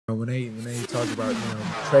When they talk about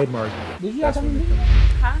trademarking. Did you have something to do?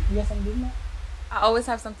 Huh? You got something to do? I always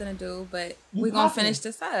have something to do, but we're gonna finish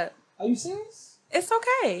this up. Are you serious? It's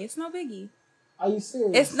okay. It's no biggie. Are you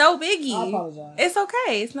serious? It's no biggie. I apologize. It's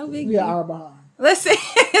okay. It's no biggie. We are behind. Listen,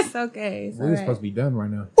 it's okay. It's We're supposed to be done right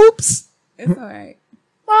now. Oops. It's all right.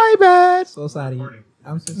 My bad. So sorry.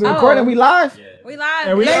 I'm so We're recording. We live? Yeah. We live.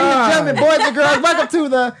 Yeah, we Ladies live. and gentlemen, boys and girls, welcome to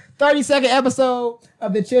the 32nd episode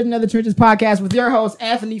of the Children of the Trenches podcast with your host,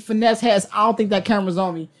 Anthony Finhess Hess. I don't think that camera's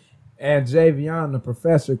on me. And Jaivion, the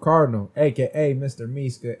Professor Cardinal, a.k.a. Mr.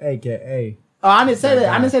 Miska, a.k.a. Oh, I didn't say that.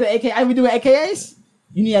 I didn't say the AKA. Are we doing AKAs?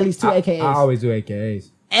 You need at least two AKAs. I always do a.k.a.s.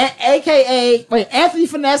 AKA, wait, Anthony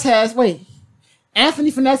Finhess Hess,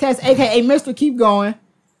 Anthony Finhess Hess, a.k.a. Mr. Keep Going.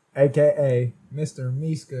 A.k.a. Mr.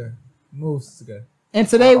 Miska Muska. And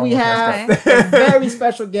today we have a very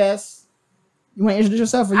special guest. You want to introduce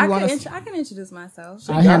yourself, or you want to? I can introduce myself.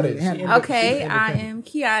 Okay, I am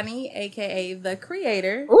Kiani, aka the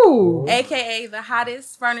Creator. Ooh, aka the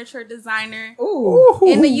hottest furniture designer ooh,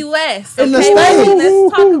 in the U.S. In the okay? States.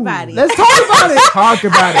 Let's talk about it. Let's talk about it. Talk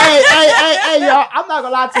about it. Hey, y'all! I'm not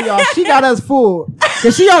gonna lie to y'all. She got us fooled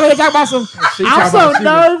because she already talking about some. I'm so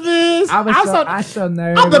nervous. I'm so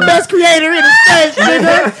nervous. I'm the best creator in the States,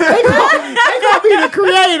 nigga. they gonna be the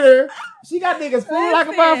creator. She got niggas fooled like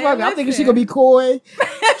a motherfucker. I'm thinking she gonna be coy.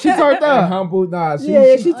 She turned up. Humble, nah. She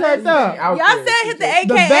turned up. Y'all said hit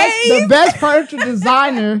the AKA. The best furniture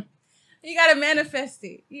designer. You gotta manifest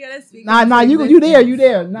it. You gotta speak. Nah, you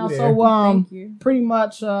there. Now, You so Thank you. pretty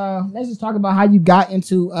much, let's just talk about how you got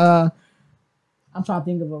into. I'm trying to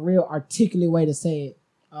think of a real articulate way to say it.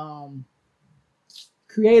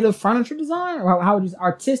 Creative furniture design, or how would you say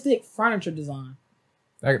artistic furniture design?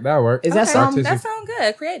 That works. Is that something? That sound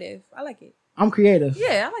good. Creative. I like it. I'm creative.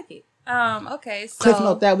 Yeah, I like it. Okay, so Cliff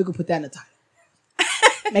note that we could put that in the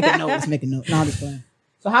title. Make a note. Let's make a note. No, I'm just playing.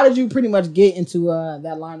 So how did you pretty much get into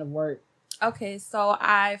that line of work? Okay, so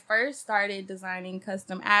I first started designing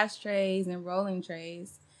custom ashtrays and rolling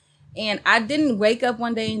trays. And I didn't wake up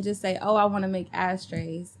one day and just say, oh, I want to make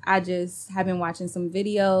ashtrays. I just have been watching some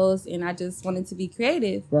videos and I just wanted to be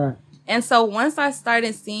creative. Right. And so once I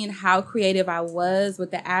started seeing how creative I was with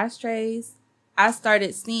the ashtrays, I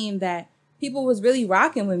started seeing that people was really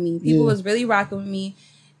rocking with me. People was really rocking with me.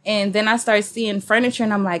 And then I started seeing furniture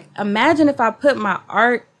and I'm like, imagine if I put my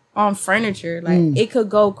art on furniture. Like it could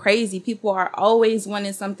go crazy. People are always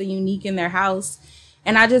wanting something unique in their house.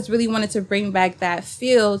 And I just really wanted to bring back that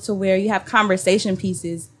feel to where you have conversation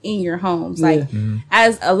pieces in your homes. Like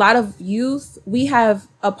as a lot of youth, we have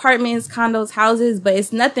apartments, condos, houses, but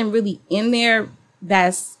it's nothing really in there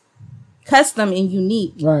that's custom and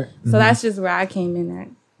unique. Right. So that's just where I came in at.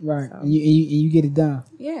 Right. So. And you get it done.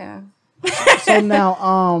 Yeah. So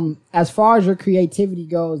now, as far as your creativity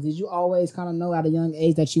goes, did you always kind of know at a young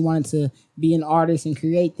age that you wanted to be an artist and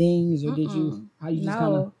create things, or did you? How you just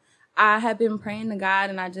kind of? I had been praying to God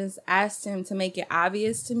and I just asked him to make it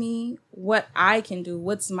obvious to me what I can do.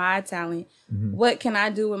 What's my talent? What can I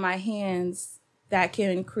do with my hands that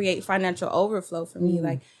can create financial overflow for me?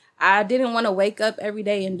 Like, I didn't want to wake up every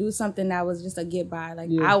day and do something that was just a get by. Like,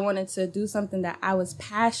 I wanted to do something that I was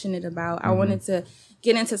passionate about. I wanted to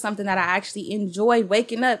get into something that I actually enjoyed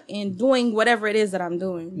waking up and doing whatever it is that I'm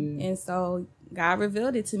doing. And so God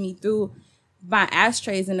revealed it to me through my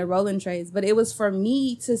ashtrays and the rolling trays, but it was for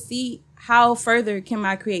me to see how further can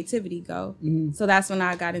my creativity go. So that's when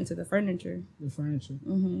I got into the furniture.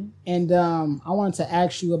 And I wanted to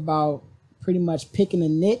ask you about pretty much picking a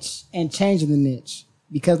niche and changing the niche,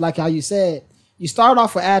 because like how you said, you started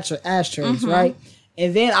off with ashtrays, right?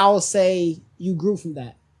 And then I will say you grew from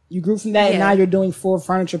that. And now you're doing full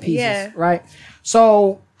furniture pieces, right?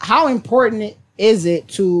 So how important is it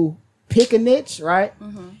to pick a niche, right?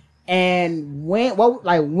 And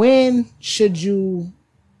when should you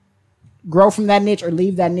grow from that niche or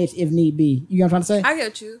leave that niche if need be? You know what I'm trying to say? I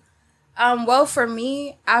get you. Well, for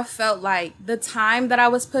me, I felt like the time that I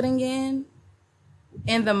was putting in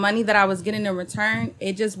and the money that I was getting in return,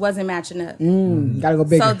 it just wasn't matching up. Gotta go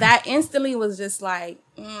bigger. So that instantly was just like,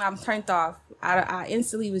 I'm turned off. I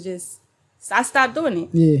instantly was just, I stopped doing it.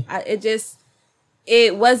 Yeah.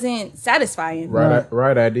 It wasn't satisfying.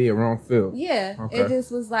 Right idea, wrong feel. Yeah. Okay. It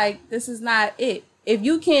just was like, this is not it. If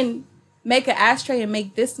you can make an ashtray and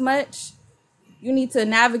make this much, you need to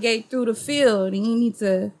navigate through the field and you need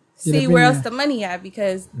to see where else the money at,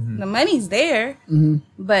 because the money's there,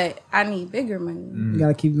 but I need bigger money. You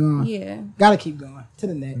gotta keep going. Yeah. Gotta keep going. To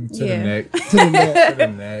the neck. To the neck. To the neck. To the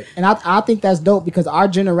neck. And I think that's dope, because our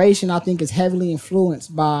generation, I think, is heavily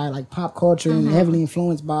influenced by like pop culture and heavily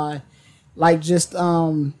influenced by like just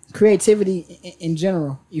creativity in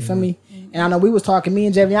general. You feel me? And I know we was talking. Me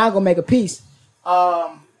and Jaivion gonna make a piece.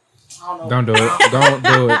 I don't know. Don't do it. Don't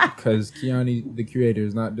do it, because Kiani, the creator,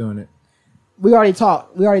 is not doing it. We already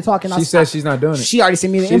talked. She said she's not doing it. She already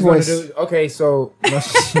sent me the She's gonna invoice. do it. Okay, so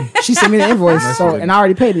She sent me the invoice, No, she so didn't. and I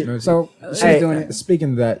already paid it. No, she- So she's hey, doing it.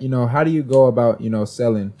 speaking of that, how do you go about,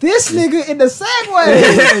 selling? This nigga in the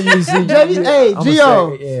Segway. You see, Hey, I'm a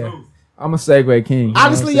Gio. Yeah, I'm a Segway king. you know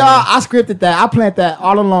Honestly, what y'all, I'm I scripted that. I planned that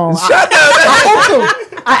all along. saying? Shut up. I ooped him.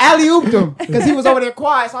 I alley-ooped him because he was over there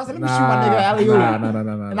quiet. So I said, let me shoot my nigga alley-oop.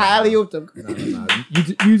 Nah. And I alley-ooped him.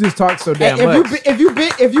 You just talk so damn Hey, much. if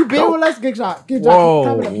you been with us, good shot. Good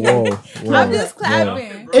Whoa, job. whoa. I'm just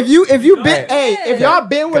clapping. If you been, Cut. hey, if y'all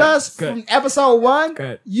been with Cut. us Cut. from episode 1,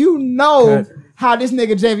 Cut. you know Cut. how this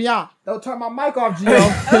nigga Jaivion. Don't turn my mic off,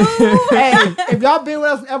 Gio. Hey, if y'all been with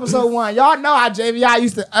us from episode 1, y'all know how Jaivion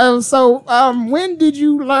used to. When did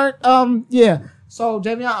you learn? Yeah. So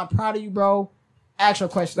Jaivion, I'm proud of you, bro. Ask your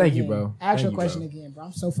question. Thank again. you, bro. Ask Thank your you, question bro. again, bro.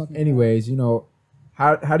 I'm so fucking. Anyways,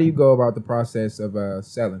 how do you go about the process of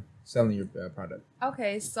selling your product?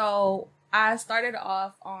 Okay, so I started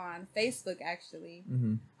off on Facebook actually.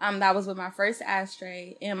 That was with my first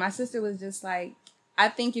ashtray, and my sister was just like, I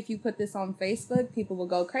think if you put this on Facebook, people will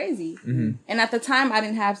go crazy. And at the time, I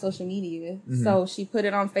didn't have social media, so she put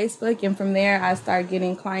it on Facebook, and from there, I started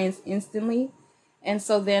getting clients instantly. And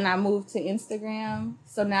so then I moved to Instagram.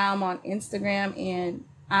 So now I'm on Instagram, and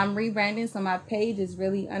I'm rebranding. So my page is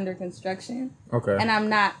really under construction. Okay. And I'm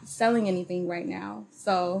not selling anything right now.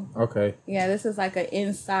 So Okay. yeah, this is like an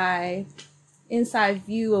inside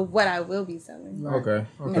view of what I will be selling. Right. Okay.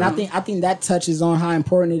 And I think that touches on how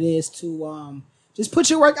important it is to just put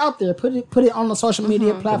your work out there, put it on the social media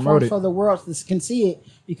Promote platforms it. for the world can see it,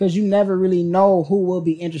 because you never really know who will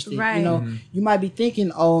be interested. Right. You know, you might be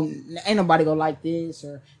thinking, oh, ain't nobody gonna like this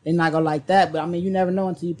or they not gonna like that, but I mean, you never know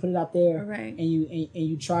until you put it out there, Right. and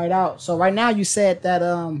you try it out. So right now, you said that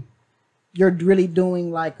you're really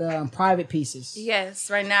doing like private pieces.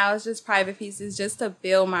 Yes, right now it's just private pieces just to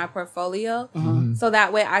build my portfolio. So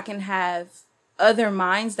that way I can have other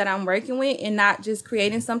minds that I'm working with and not just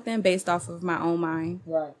creating something based off of my own mind.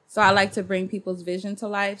 Right. So I like to bring people's vision to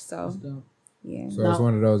life. So Dope. yeah. So it's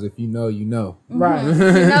one of those, if you know, you know. Right.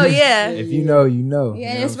 Yeah. If you know, you know.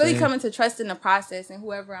 Yeah, You know it's what I'm really saying? coming to trusting the process, and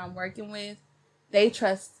whoever I'm working with, they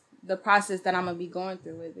trust the process that I'm gonna be going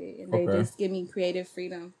through with it, and they Okay. just give me creative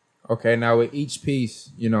freedom. Okay, now with each piece,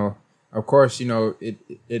 of course,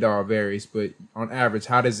 it all varies, but on average,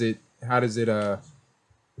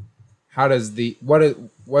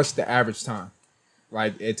 what's the average time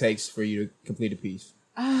like it takes for you to complete a piece?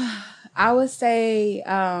 I would say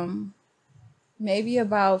maybe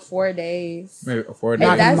about 4 days. Maybe 4 And days.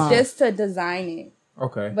 Knock 'em that's out. just to design it.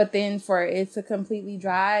 Okay. But then for it to completely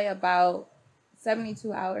dry, about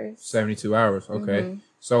 72 hours. 72 hours. Okay.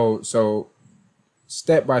 So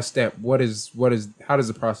step by step, how does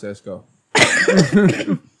the process go?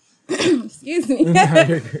 Excuse me.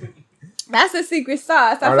 That's a secret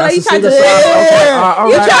sauce. I feel like that's you a tried to. secret sauce?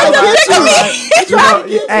 Okay. You tried to pickle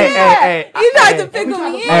me. Hey. You tried to pickle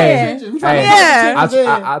me in. Hey,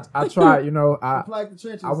 I tried, Like the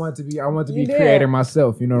trenches. I want to be You did. creator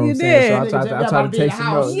myself, you know what You I'm saying? did. So I try to take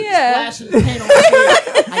some notes. Yeah. Splashing the paint on my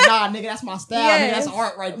shit. Like, nah, nigga, that's my style. Yes. Nigga, that's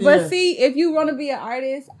art right there. But see, if you want to be an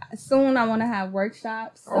artist, soon I want to have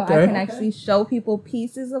workshops so Okay. I can actually show people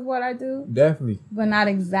pieces of what I do, Definitely. but not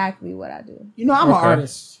exactly what I do. You know, I'm an Okay.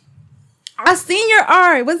 artist. I seen your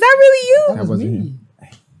art. Was that really you? That wasn't him.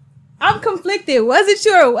 I'm conflicted. Was it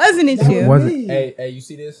you or wasn't it you? Was Me. it? Hey, you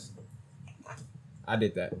see this? I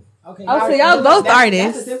did that. Okay, Oh, now so y'all both that's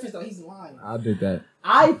artists. the difference, though. He's lying. I did that.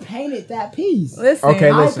 I painted that piece. Listen. Okay,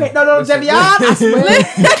 I listen. no, Listen. Jaivion, I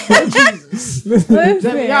swear. Jesus. Listen.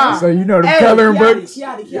 Jaivion. So you know the Hey, coloring Kiani, books?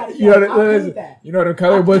 Kiani, You know I painted the that. you know the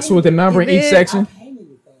color books with the number in You each did? section? I painted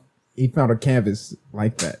it, though. He found a canvas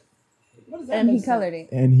like that. What does that And make he sense? colored it.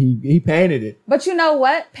 And he painted it. But you know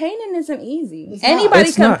what? Painting isn't easy. It's not. Anybody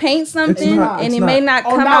It's can not. paint something, not. and It's it may not.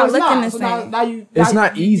 not come now out it's looking not. the So same. now you, It's now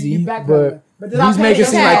not you easy, backpedaling. but did I he's paint making it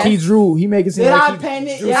it? seem like he drew. He make it seem Did like I he paint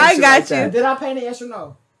it? drew Yeah, some I shit got like you. that. Did I paint it? Yes or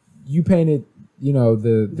no? You painted,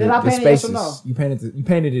 the Did I paint it, yes or spaces. no? You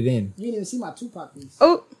painted it in. You didn't even see my Tupac piece.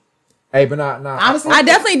 Oh, Hey, but not Honestly, I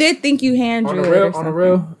definitely did think you hand on drew the it. real. or On the something.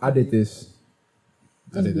 real, I did this.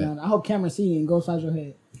 I Let's did be that. honest. I hope Cameron see you and go inside your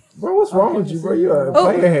head. Bro, what's wrong with you, bro? You a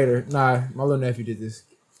Oh. player hater. Nah, my little nephew did this.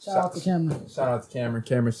 Shout out to Cameron. Shout out to Cameron.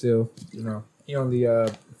 Cameron still, he only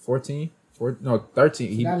 13.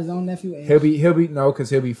 He got his own nephew. He'll be no, because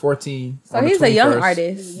he'll be 14. So on the he's a young 21st.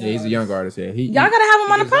 artist. Yeah, he's a young artist. Yeah, Y'all gotta have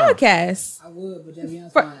him on the he deserves it. podcast. I would, but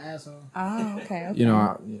Javion's my asshole. Oh,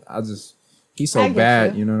 okay. I just He's so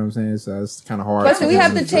bad, you know what I'm saying? So it's kind of hard. But we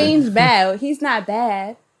have to change bad. He's not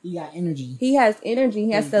bad. He got energy. He has energy.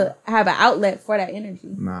 He has to have an outlet for that energy.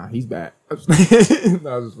 Nah, he's bad. No,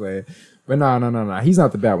 I was just playing. But no. He's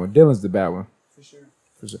not the bad one. Dylan's the bad one. For sure.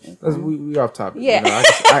 We off topic. Yeah. You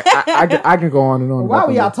know, I can go on and on. Why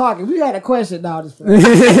were y'all talking? We had a question. No, just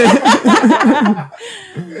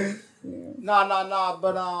No.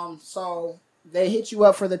 But so they hit you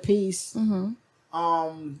up for the piece.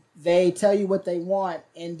 Mm-hmm. They tell you what they want,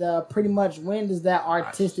 and pretty much when does that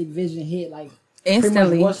artistic vision hit? Like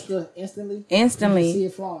instantly. What's the instantly? Instantly. You see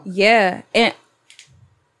it flowing. Yeah, and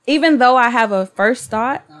even though I have a first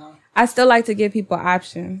thought, I still like to give people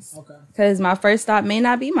options. Okay. Because my first thought may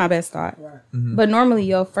not be my best thought. Right. Mm-hmm. But normally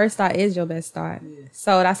your first thought is your best thought. Yeah.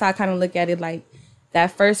 So that's how I kind of look at it. Like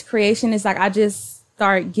that first creation is like I just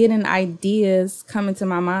start getting ideas coming to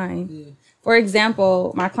my mind. Yeah. For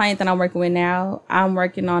example, my client that I'm working with now, I'm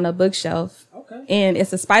working on a bookshelf. Okay. And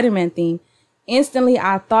it's a Spider-Man theme. Instantly,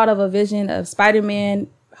 I thought of a vision of Spider-Man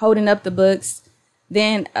holding up the books.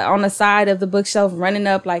 Then on the side of the bookshelf, running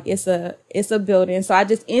up like it's a building. So I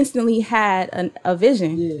just instantly had a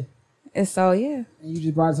vision. Yeah. And so, yeah. And you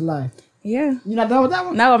just brought it to life. Yeah. You're not done with that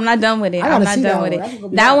one? No, I'm not done with it. I'm not done with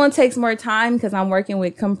it. That one takes more time because I'm working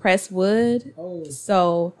with compressed wood. Oh.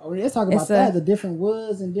 So. Oh, let's talk about that. The different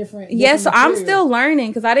woods and different. Yeah, so materials. I'm still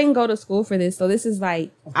learning because I didn't go to school for this. So this is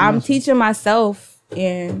like, I'm teaching myself.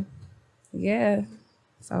 And yeah.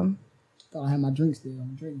 So. Thought I had my drink still. My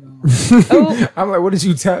drink gone. I'm like, what did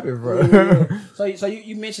you tap it, bro? Yeah. So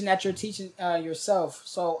you mentioned that you're teaching yourself.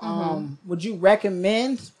 So would you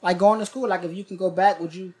recommend like going to school? Like if you can go back,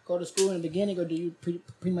 would you go to school in the beginning, or do you pretty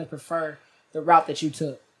much prefer the route that you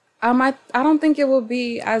took? I don't think it would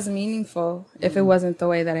be as meaningful if it wasn't the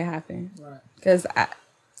way that it happened. Right. Because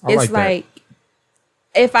it's like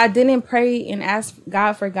if I didn't pray and ask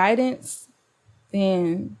God for guidance,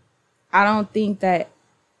 then I don't think that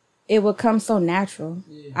it would come so natural.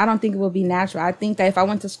 Yeah. I don't think it would be natural. I think that if I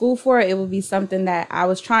went to school for it, it would be something that I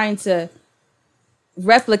was trying to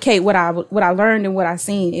replicate what I learned and what I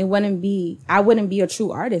seen. I wouldn't be a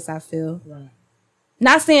true artist, I feel. Right.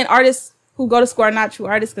 Not saying artists who go to school are not true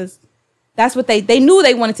artists, because that's what they knew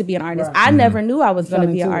they wanted to be an artist. Right. I never knew I was going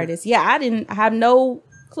to be an artist. Yeah, I have no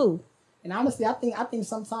clue. And honestly, I think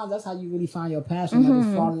sometimes that's how you really find your passion, like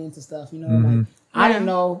just falling into stuff, you know? Like I didn't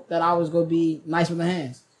know that I was going to be nice with the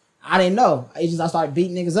hands. I didn't know. It's just I started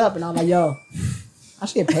beating niggas up, and I was like, yo, I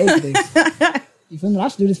should get paid for this. You feel me? I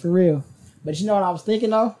should do this for real. But you know what I was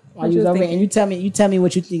thinking though? While you was over there, and you tell me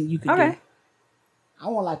what you think you could do. I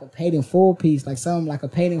want like a paid in full piece, like something like a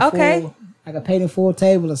paid in full, like a paid in full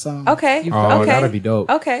table or something. Okay. Okay. That'd be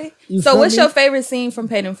dope. Okay. So what's your favorite scene from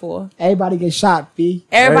Paid in Full? Everybody gets shot, B.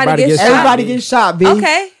 Everybody gets shot, B.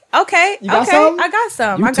 Okay. You got some? I got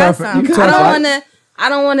some. I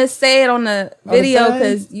don't want to say it on the video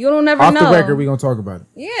because you don't never know. Off the record, we gonna talk about it.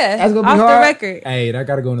 Yeah, that's gonna be hard. Off the record. Hey, that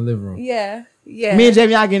gotta go in the living room. Yeah. Me and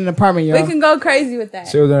Jaivion get in an apartment, yo. We can go crazy with that.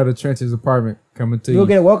 Children of the Trenches apartment coming to you. You'll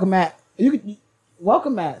get a welcome mat. You could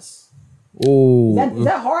welcome mats. Oh, is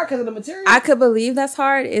that hard because of the material? I could believe that's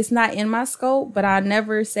hard. It's not in my scope, but I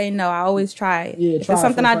never say no. I always try it. Yeah, if it's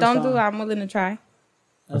something I don't do, I'm willing to try.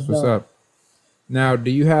 That's what's up. Now, do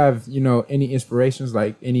you have any inspirations,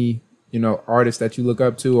 like any artists that you look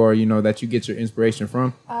up to, or that you get your inspiration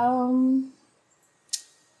from?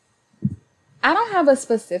 I don't have a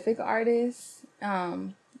specific artist,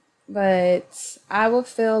 but I would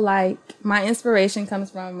feel like my inspiration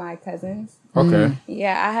comes from my cousins. Okay.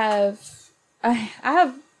 Yeah, I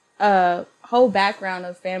have a whole background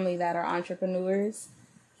of family that are entrepreneurs,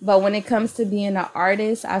 but when it comes to being an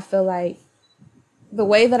artist, I feel like the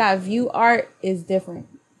way that I view art is different.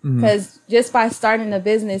 Because just by starting a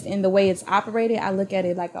business and the way it's operated, I look at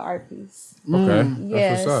it like an art piece. Okay.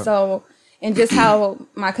 Yeah. That's what's up. So, and just how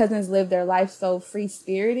my cousins live their life so free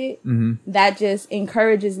spirited, that just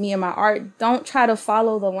encourages me in my art. Don't try to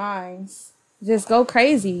follow the lines. Just go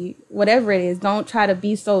crazy, whatever it is. Don't try to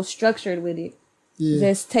be so structured with it. Yeah.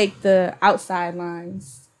 Just take the outside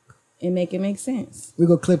lines and make it make sense. We're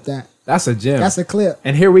going to clip that. That's a gem. That's a clip.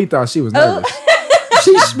 And here we thought she was nervous.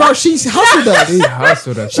 She's hustled us. She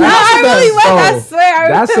hustled us. I really was. I swear.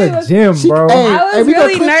 That's a gem, bro. I was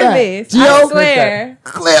really nervous. I swear.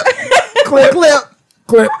 Clip.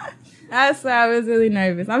 I swear I was really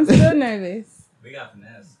nervous. I'm still nervous. We got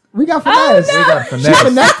finesse. We got finesse. Oh, no. We got finesse. She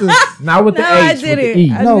finessed us. Not with the H. I didn't. With the E.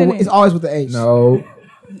 No, it's always with the H. No.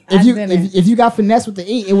 If you got finesse with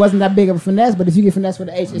the E, it wasn't that big of a finesse. But if you get finesse with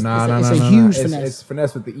the H, it's a huge finesse. It's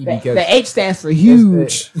finesse with the E because the H stands for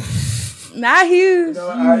huge. Not huge.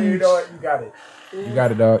 You know what? You got it. You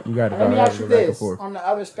got it, dog. You got it, dog. Let me ask you Back and this: forth. on the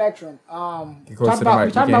other spectrum, we close to talked the mic.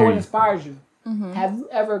 We about can't what hear you. inspires you. Have you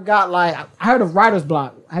ever got like? I heard of writer's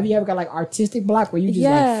block. Have you ever got like artistic block where you just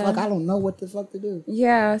like, fuck, I don't know what the fuck to do?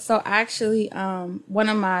 Yeah. So actually, one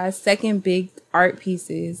of my second big art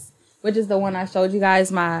pieces, which is the one I showed you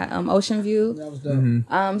guys, my ocean view. That was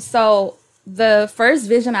dope. So the first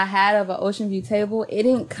vision I had of an ocean view table, it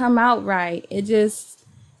didn't come out right.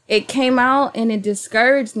 It came out and it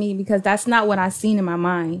discouraged me because that's not what I seen in my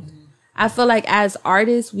mind. I feel like as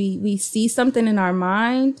artists, we see something in our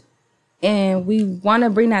mind and we want to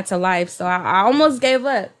bring that to life. So I almost gave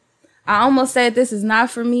up. I almost said, this is not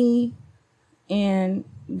for me. And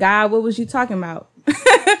God, what was you talking about?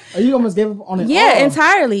 Oh, you almost gave up on it? Yeah, all.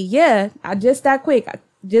 entirely. Yeah. I just that quick.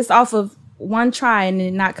 Just off of one try and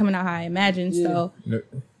then not coming out how I imagined. Yeah. So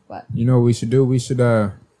What? You know what we should do? We should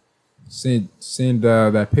send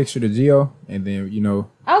that picture to Gio, and then okay, And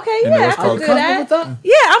then yeah, what's I called- could do that. With that?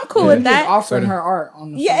 Yeah, I'm cool with You just that. offering So her art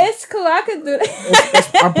on the Yeah, it's cool. I could do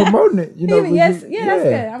that. I'm promoting it. Yes, yeah, that's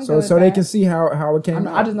good. I'm good with so they that. can see how it came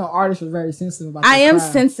I out. just know artists are very sensitive about I their am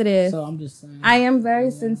craft, sensitive. so I'm just saying. I am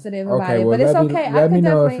very sensitive about Okay, it, well, but it's let me- okay. I let could me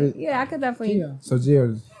know if definitely. I could definitely. Yeah. So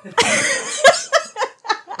Gio,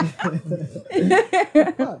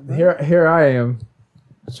 here I am.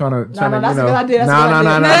 Trying to that's a good idea. No. That's a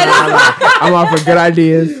good idea. I'm off for good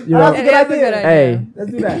ideas. You know. That's a good That's a idea. good idea. Hey.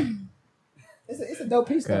 Let's do that. It's a dope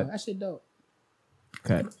piece though. Okay. That shit dope.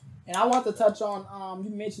 Okay. And I want to touch on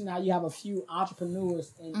you mentioned how you have a few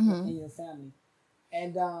entrepreneurs in your family.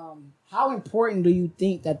 And how important do you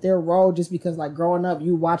think that their role, just because like growing up,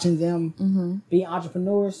 you watching them be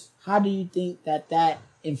entrepreneurs, how do you think that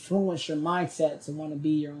influenced your mindset to want to be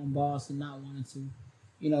your own boss and not wanting to,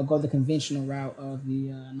 go the conventional route of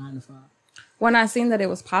the 9 to 5? When I seen that it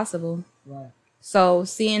was possible, Right. so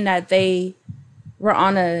seeing that they were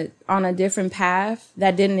on a different path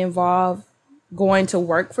that didn't involve going to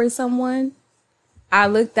work for someone, I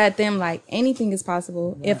looked at them like anything is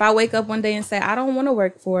possible. Right. If I wake up one day and say, I don't want to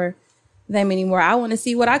work for them anymore, I want to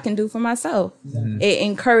see what I can do for myself. Exactly. It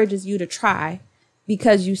encourages you to try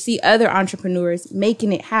because you see other entrepreneurs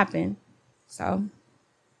making it happen. So,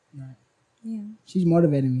 Right. Yeah. She's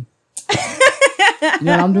motivating me. You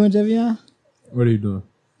know what I'm doing, Jaivion? What are you doing?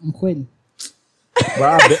 I'm quitting.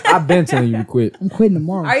 Well, I've been telling you to quit. I'm quitting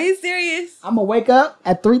tomorrow. Are you serious? I'm going to wake up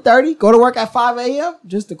at 3:30, go to work at 5 a.m.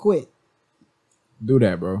 just to quit. Do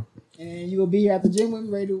that, bro. And you will be here at the gym with me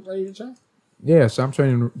ready to train? Yeah, so I'm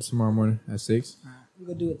training tomorrow morning at 6. All right, we're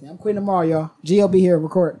going to do it then. I'm quitting tomorrow, y'all. G will be here,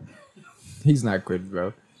 record. He's not quitting,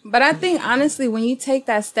 bro. But I think, honestly, when you take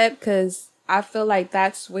that step, because I feel like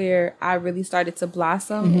that's where I really started to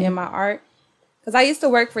blossom in my art. Because I used to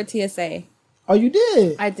work for TSA. Oh, you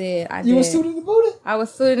did? I did. You were suited and booted? I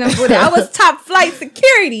was suited and booted. I was top flight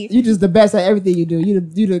security. You just the best at everything you do. You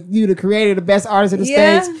the creator, the best artist of the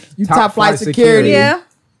Yeah. States. You top flight security. security. Yeah.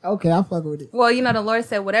 Okay, I'm fucking with it. Well, the Lord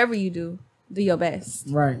said, whatever you do, do your best.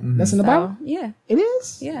 Right. That's in the Bible? Yeah. It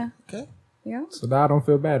is? Yeah. Okay. Yeah. So now I don't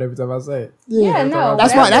feel bad every time I say it. Yeah, no.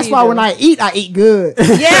 That's whatever why you when do. I eat good.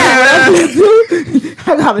 Yeah.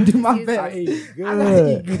 I gotta do my Jesus. best. eat good.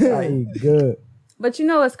 gotta eat good. I eat good. But you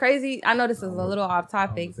know what's crazy? I know this is a little off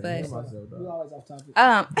topic, but We're always off topic.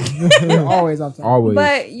 um, We're always off topic. Always.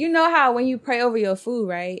 but you know how when you pray over your food,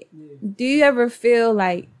 right? Do you ever feel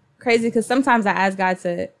like crazy? Because sometimes I ask God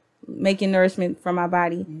to make nourishment for my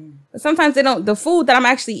body, but sometimes they don't. The food that I'm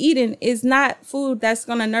actually eating is not food that's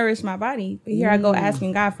gonna nourish my body. But here I go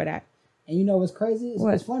asking God for that. And you know what's crazy?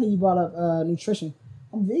 It's funny you brought up nutrition.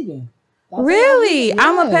 I'm vegan. That's Really? all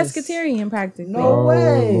I'm a Yes. pescatarian practically. No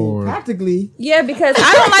way. Lord. Practically. Yeah, because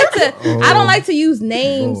I don't like to. I don't like to use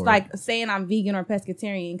names Lord. like saying I'm vegan or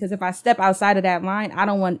pescatarian. Because if I step outside of that line, I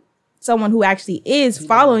don't want someone who actually is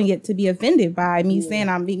following it to be offended by me saying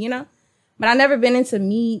I'm vegan. But I never been into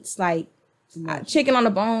meats like chicken on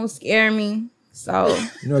the bone scare me. So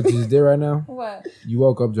You know what you just did right now? what? You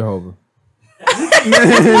woke up Jehovah.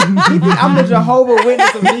 I'm the Jehovah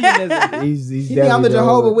Witness of veganism. He's He think I'm the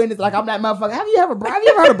Jehovah Witness, like I'm that motherfucker. Have you ever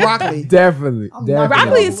heard of broccoli? Definitely. I'm Definitely. not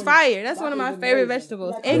Broccoli is fire. That's one of my favorite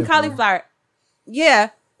vegetables. And cauliflower. Yeah.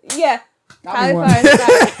 Yeah. Cauliflower is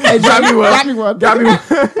fire. Hey, Got me one. Got me one. Got me one.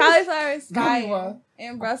 Cauliflower is Got me fire. one.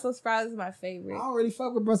 And Brussels sprouts is my I favorite. don't really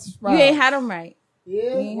fuck with Brussels You sprouts. ain't had them right. Yeah,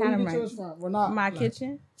 ain't where had you them get yours from? We're not My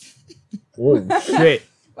kitchen. Oh, shit.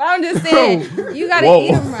 But I'm just saying, you gotta Whoa.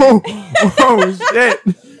 eat them right. Oh, shit.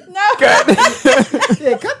 No.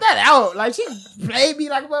 Yeah, cut that out. Like she played me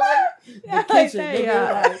like a motherfucker. Yeah, The like kitchen, that, nigga,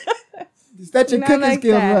 yeah. like, step your Not cooking like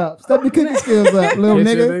skills that. up. Step your cooking skills up, little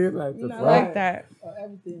nigga. Like the Not fuck? like that.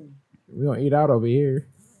 Everything. We don't eat out over here.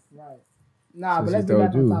 Right. Nah, So but she let's get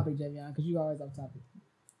back told on you. topic, Jaivion, because you always off topic.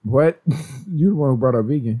 What? You the one who brought up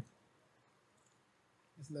vegan.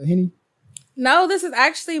 It's a little Henny. No, this is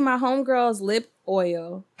actually my homegirl's lip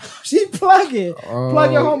oil. She plugging.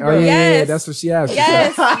 Plug your homegirl. Oh, yeah, Yes. that's what she asked.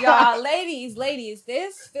 Yes, y'all, ladies,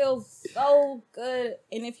 this feels so good.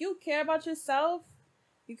 And if you care about yourself,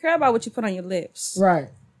 you care about what you put on your lips. Right.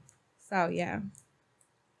 So yeah.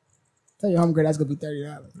 Tell your homegirl that's gonna be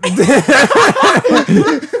 $30.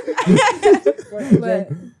 But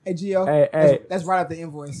Hey, Gio. Hey. That's right up the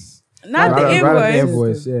invoice. not the Right up the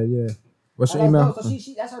invoice. invoice. Yeah. What's your Oh, email? that's dope.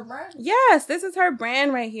 So that's her brand? Yes, this is her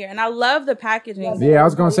brand right here. And I love the packaging. Yeah, I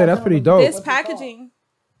was gonna say that's pretty dope. This What's it called? packaging.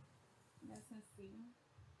 Let's see.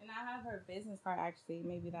 And I have her business card actually.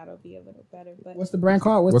 Maybe that'll be a little better. But What's the brand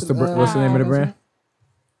called? What's the name of the brand?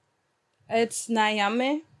 it's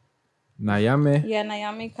Nayame. Nayame. Yeah,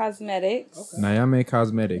 Nayame Cosmetics. Okay. Nayame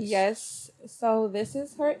Cosmetics. Yes. So this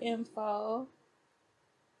is her info.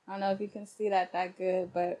 I don't know if you can see that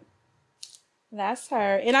good, but that's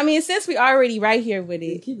her. And I mean, since we already right here with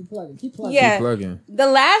Yeah, it. keep it plugging. Keep plugging. Yeah. Plugging. The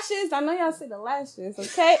lashes, I know y'all see the lashes,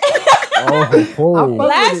 okay? Oh.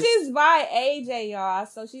 Lashes by AJ, y'all.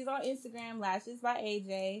 So she's on Instagram, Lashes by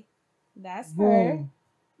AJ. That's her. Boom.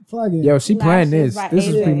 Plugging. Yo, she planned this. Lashes by This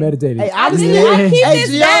is AJ. premeditated. Hey, I honestly, keep hey, this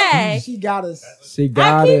Gio, bag. She got us. She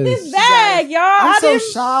got I keep us. this bag, y'all. I'm I so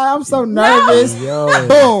didn't shy. I'm so nervous. Yo.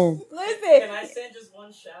 Boom. listen. Can I send just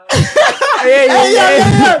one shout?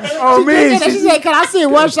 Yeah. Oh, me. She said, "Can I see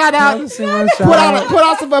one shout out? Put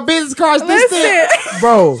out some business cards. This thing." Listen.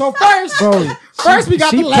 Bro. So first we got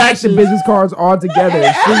she the packed the lashes. business cards all together.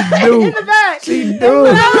 She knew. In the back. She knew.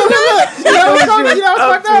 You know what's fucked up?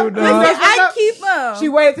 Up to, dog. I keep them. She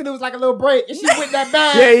waited till it was like a little break, and she went that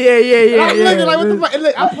bag. Yeah. I'm looking like, what the fuck? And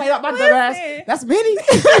look, I played up my dumb ass. Listen. That's Minnie.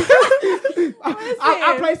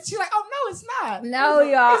 I played. She's like, oh no, it's not. No,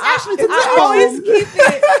 y'all. It's actually to I Timbo. always keep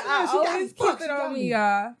it. I She got always fucked. keep She it got on me. me,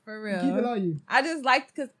 y'all. For real. Keep it on you. I just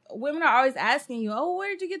like because women are always asking you, "Oh, where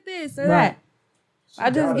did you get this or Right. that?" I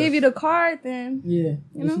just give you the card, then. Yeah,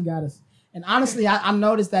 You know? she got us. And honestly, I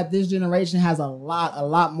noticed that this generation has a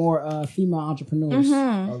lot more female entrepreneurs.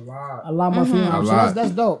 Mm-hmm. A lot. A lot more female. A So lot.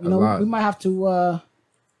 that's dope. You A know, lot. we might have to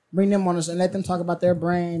bring them on us and let them talk about their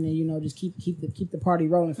brand, and just keep the party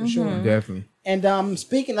rolling for sure. Definitely. And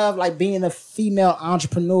speaking of like being a female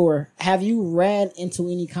entrepreneur, have you ran into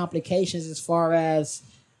any complications as far as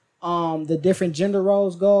the different gender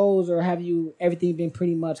roles goes, or have you everything been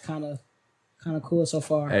pretty much kind of cool so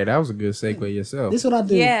far? Hey, that was a good segue yourself. This is what I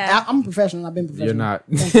do. Yeah. I'm a professional. I've been professional. You're not.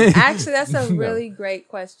 Actually, that's a No. really great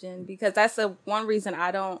question because that's one reason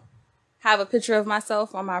I don't have a picture of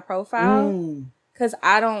myself on my profile because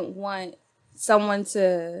I don't want someone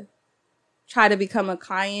to try to become a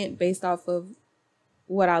client based off of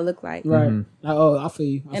what I look like. Right. Like, oh, I feel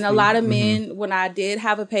you. And a lot of men, when I did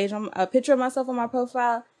have a picture of myself on my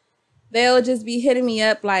profile, they'll just be hitting me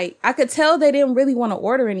up. Like, I could tell they didn't really want to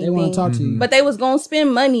order anything. They want to talk to you. But they was going to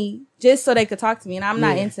spend money just so they could talk to me. And I'm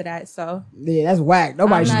not into that. So Yeah, that's whack.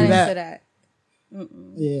 Nobody I'm should not do into that. that.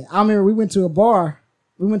 Yeah. I remember we went to a bar.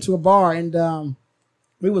 And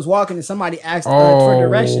we was walking and somebody asked for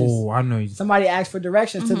directions. Oh, I know you. Somebody asked for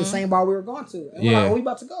directions to the same bar we were going to. And we're Yeah. like, oh, we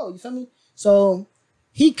about to go. You feel me? So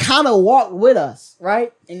he kind of walked with us,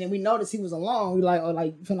 right? And then we noticed he was alone. We like, oh,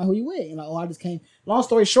 like, you feel like who you with? And like, oh, I just came. Long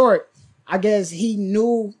story short, I guess he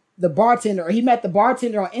knew the bartender, or he met the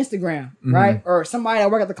bartender on Instagram, right? Or somebody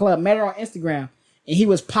that worked at the club met her on Instagram, and he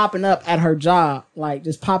was popping up at her job, like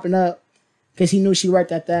just popping up because he knew she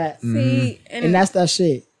worked at that. See, And that's that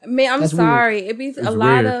shit. Man, I'm That's sorry. It be It's a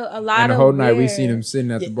lot weird. of And the whole night we weird. seen him sitting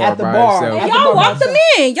at the Yeah, bar at the by bar. himself. At the Y'all bar walked him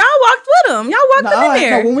in. Y'all walked with him. Y'all walked him in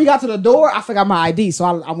there. No, when we got to the door, I forgot my ID, so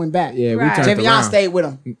I went back. Yeah, we Right. turned Jaivion around. stayed with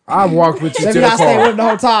him. I walked with you to the Jaivion stayed with him car. the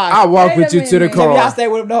whole time. I walked Wait with a you to the minute. Jaivion car. stayed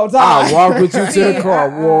with him the whole time. I walked with you to the See, car.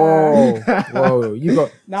 Whoa. You go.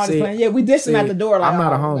 No, I'm just See, playing. Yeah, we dissed him at the door. Like, I'm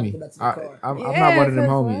not a oh, we homie. gotta go back to the car. I'm Yeah, not one of them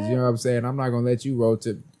 'cause homies. what? You know what I'm saying? I'm not gonna let you roll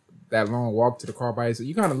to that long walk to the car by yourself.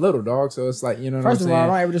 You kind of little, dog. So it's like, you know what First I'm of all, saying?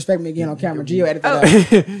 don't ever disrespect me again on camera. Gio, edit Oh.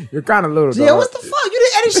 that out. You're kind of little, Gio, dog. what the fuck? You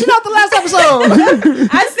didn't edit shit out the last episode.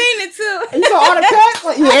 I seen it too. You saw all the cuts?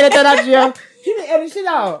 Like, you edit that out, Gio. He didn't edit shit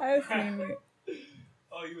out. I seen it.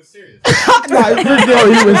 Oh, you were serious? No, it's pretty good.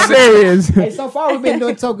 Yo, he was serious. Hey, so far we've been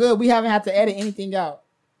doing so good. We haven't had to edit anything out.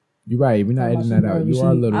 You're right. We're not Oh, editing my that shit, out. You shit.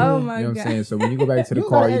 are little. Oh, you my know what God. I'm saying? So when you go back to the You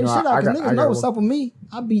car, gotta you edit know, shit out I because got. niggas know what's up with me.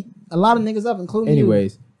 I beat a lot of niggas up, including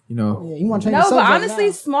Anyways, you you. know, Yeah, you want to change No, the but subject honestly,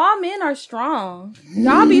 now. small men are strong.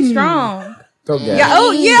 Y'all be strong. Throw gas. Yeah,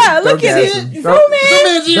 oh yeah, Throw look at gas it. in. Zoom Throw-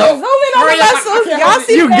 in. Zoom in on the muscles. Y'all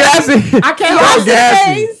see You the veins? gassing. I can't Throw hold it.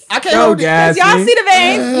 gas. I can't Throw hold it. gas. Y'all see the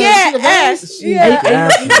veins? Yeah, veins?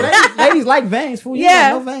 yeah. Ladies like veins. Fool. You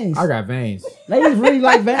Yeah. got no veins. I got veins. Ladies really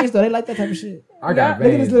like veins though. They like that type of shit. I got Look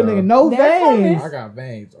at veins. this little nigga. dog. No They're coming. veins. I got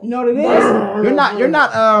veins. You know what it is? You're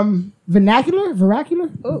not vernacular?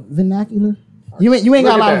 Ooh. Vernacular? You ain't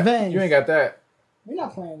got a lot of veins. You ain't got that. We're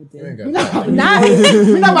not playing with You ain't this. got We're that. not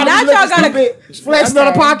we're not about Not to y'all gotta flexing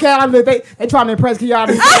on the podcast. They trying to impress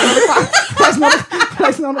Kiani.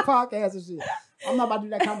 Flexing on the podcast and shit. I'm not about to do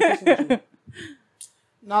that competition with you.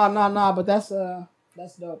 Nah, but that's dope.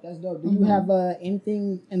 That's dope. Do you have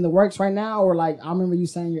anything in the works right now, or like I remember you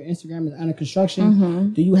saying your Instagram is under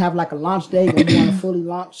construction? Do you have like a launch date when you want to fully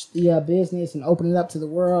launch the business and open it up to the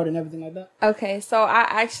world and everything like that? Okay, so I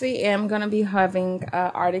actually am gonna be having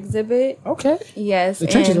an art exhibit. Okay. Yes, The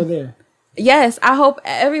trenches and are there. yes, I hope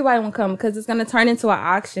everybody will come because it's gonna turn into an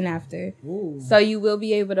auction after. Ooh. So you will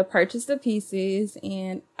be able to purchase the pieces,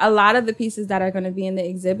 and a lot of the pieces that are going to be in the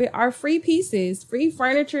exhibit are free pieces, free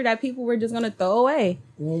furniture that people were just going to throw away.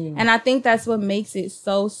 And I think that's what makes it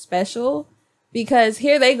so special, because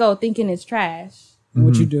here they go thinking it's trash, And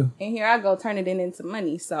what you do? and here I go turning it into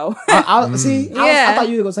money. So See, I Yeah. thought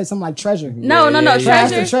you were gonna say something like treasure. no, Trash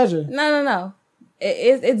treasure. the treasure. No.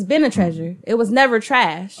 It's been a treasure. It was never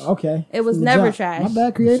trash. Okay. It was Good never job. trash. My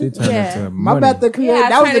bad, creator. She turned Yeah. into My money. bad, the creator. Yeah, I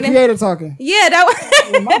that was turned the it in- creator talking. Yeah, that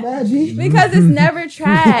was My bad, G. because it's never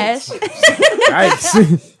trash.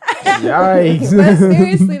 Yikes. Yikes. But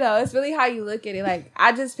seriously though, it's really how you look at it. Like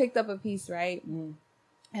I just picked up a piece, right? And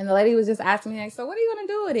the lady was just asking me like, so what are you gonna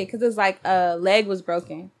do with it? Because it's like a leg was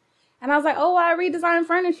broken. And I was like, oh, I redesigned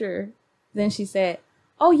furniture. Then she said,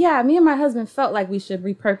 oh yeah, me and my husband felt like we should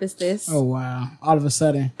repurpose this. Oh wow! All of a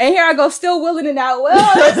sudden, And here I go, still willing it out.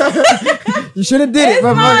 Well, you should have did it. it's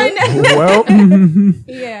But fine. Well,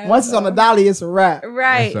 Yeah. once it's on the dolly, it's a wrap.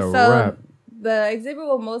 Right. That's a So wrap. the exhibit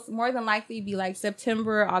will more than likely be like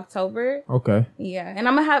September, October. okay. Yeah. And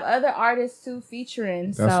I'm gonna have other artists too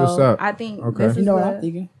featuring. That's so what's up. I think Okay. this is You know what the- I'm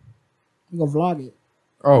thinking? You gonna vlog it?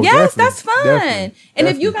 Oh, Yes, definitely, that's fun. definitely, And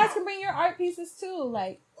if you definitely. guys can bring your art pieces too,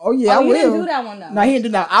 like Oh yeah, I you will. didn't do that one though. No, he didn't do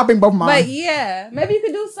that. I'll bring both mine. But yeah, maybe you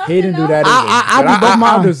could do something. He didn't do though. that. I'll either. be both I'll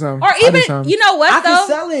mine. do some. Or I'll do even, some. you know what I though? can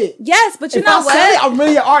sell it. Yes, but you If know I sell it, what? I'm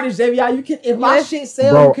really an artist, Jaivion. You can. If my Yes. shit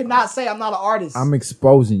sells, Bro, you cannot say I'm not an artist. I'm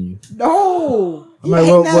exposing you. No. I'm You like,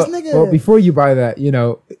 hating well, ass well, nigga. well, before you buy that, you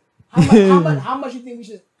know, How much you think we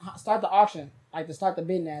should start the auction? Like to start the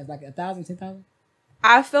bidding as like 1,000, 10,000?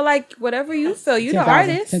 I feel like whatever you feel, you the 10,000,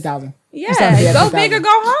 artist. 10,000. Yeah, Start the go 10,000. big or go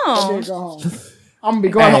home. Go home. I'm gonna be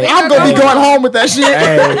going. Hey. home. I'm gonna be going home with that shit.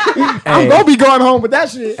 hey, I'm hey, gonna be going home with that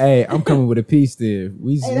shit. hey, I'm coming with a piece there.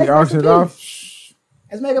 We Hey, we let's auction it make a off.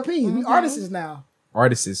 Let's make a piece. We artists now.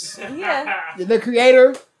 Artists. Yeah. The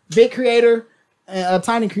creator, big creator, and a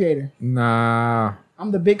tiny creator. Nah,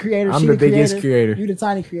 I'm the big creator. I'm she the biggest creator. You the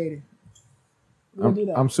tiny creator. We'll do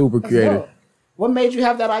that. I'm super That's creative. dope. What made you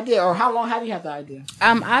have that idea, or how long have you had that idea?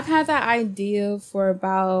 I've had that idea for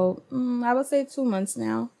about I would say 2 months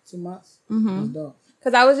now. 2 months. Mm-hmm. That's dope.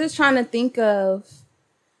 Because I was just trying to think of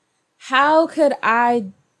how could I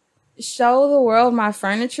show the world my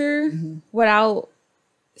furniture without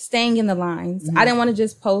staying in the lines. I didn't want to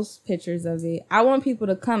just post pictures of it. I want people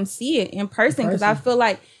to come see it in person because I feel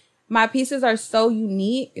like my pieces are so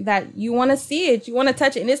unique that you want to see it. You want to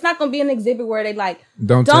touch it. And it's not going to be an exhibit where they like,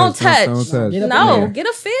 don't touch. Don't touch. Get up in No, there. get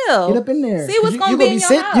a feel. Get up in there. See what's 'Cause gonna you be gonna in your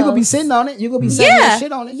sit, house. You gonna be sitting on it. You gonna be saying Yeah. that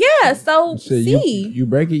shit on it. Yeah, so Shit, see. you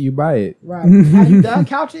break it, you buy it. Right. Have you done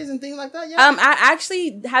couches and things like that yet? I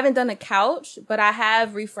actually haven't done a couch, but I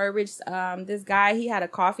have refurbished this guy. He had a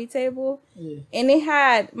coffee table Yeah. and it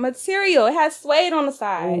had material. It had suede on the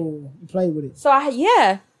side. Oh, you play with it. So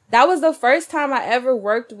that was the first time I ever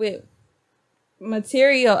worked with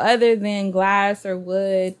material other than glass or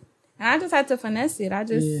wood. And I just had to finesse it. I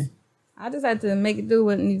just had to make it do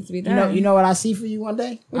what needs to be done. You know what I see for you one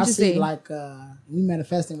day? What'd I you see see? like we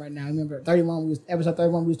manifesting right now. Remember episode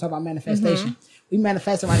 31 we was talking about manifestation. We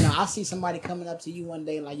manifesting right now. I see somebody coming up to you one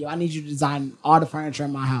day like, yo, I need you to design all the furniture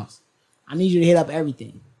in my house. I need you to hit up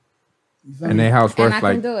everything. You feel And me? their house And worth I can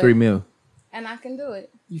like do it. $3 million. And I can do it.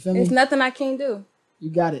 You feel me? It's nothing I can't do. You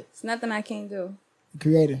got it. It's nothing I can't do.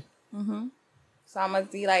 Creator. So I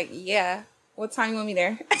must be like, yeah. What time you want me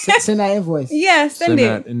there? Send that invoice. Yeah, send it.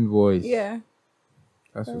 that invoice. Yeah.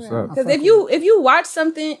 That's what's up. Because if you watch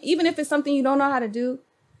something, even if it's something you don't know how to do,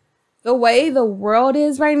 the way the world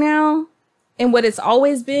is right now and what it's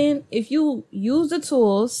always been, if you use the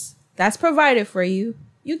tools that's provided for you,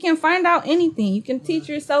 you can find out anything. You can teach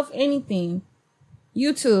yourself anything.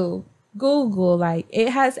 YouTube, Google, like it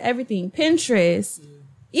has everything. Pinterest,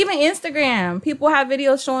 even Instagram. People have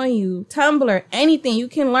videos showing you. Tumblr, anything. You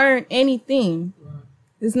can learn anything. Right.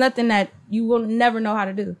 There's nothing that you will never know how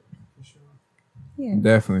to do. For sure. Yeah.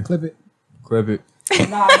 Definitely. Clip it.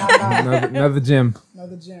 Nah. Another gym.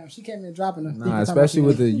 Another gym. She came in dropping her. Nah, especially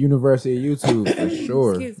with the University of YouTube, for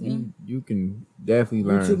sure. Excuse me. You can definitely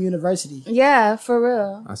learn. YouTube University. Yeah, for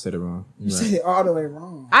real. I said it wrong. You said it all the way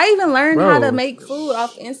wrong. I even learned Bro. how to make food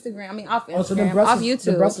off Instagram. I mean, off Instagram, So the off The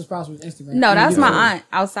YouTube. Brussels sprouts was Instagram. No, that's my YouTube. aunt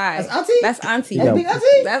outside. That's auntie? That's auntie. That's big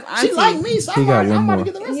auntie? That's auntie. She like me, so He I'm got one about more. to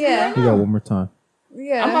get the recipe Yeah. right You now. got one more time.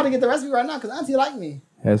 Yeah. I'm about to get the recipe right now because auntie like me.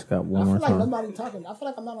 Hess got I one feel more like time. nobody talking. I feel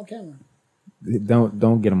like I'm not on camera.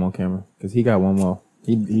 Don't get him on camera because he got one more.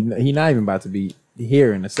 He not even about to be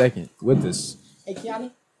here in a second with us. Hey,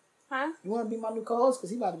 Kiani, Huh? you want to be my new co-host?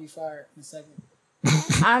 Because he about to be fired in a second.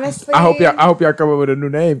 Honestly, I hope y'all come up with a new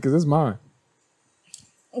name because it's mine.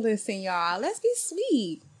 Listen, y'all. Let's be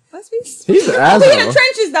sweet. Let's be sweet. He's an We in asshole. the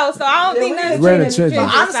trenches though, so I don't think we're that's in the in the trenches. trenches.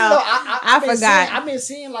 Honestly, so though, I I've been forgot. I've been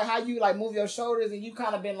seeing like how you like move your shoulders and you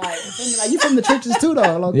kind of been like, you feel me? Like you from the trenches too,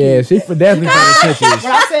 though. Low-key. Yeah, she for definitely from the trenches.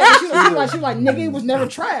 When I said she was like, nigga, it was never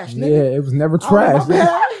trash, nigga. Yeah, it was never Oh, trash. my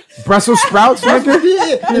bad. Brussels sprouts, nigga.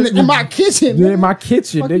 Yeah, in my kitchen. Yeah, nigga. in my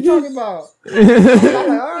kitchen, What you nigga. talking about? I'm like,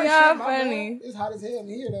 all right, Y'all shit, my funny. bad. It's hot as hell in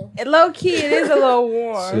here though. Low key, it is a little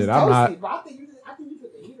warm. Shit, I'm not. Toasty, but I think you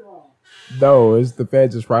put the heater on. No, it's the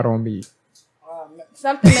fed just right on me.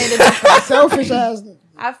 Something made a difference. Selfish ass.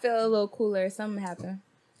 I feel a little cooler. Something happened.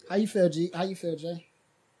 How you feel, G? How you feel, Jay?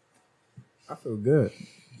 I feel good.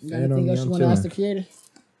 You got anything else you want to ask the creator?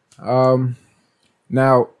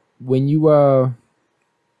 Now when you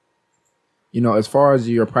as far as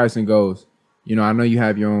your pricing goes, I know you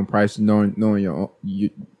have your own price, knowing your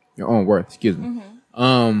own worth. Excuse me.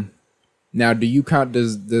 Now do you count?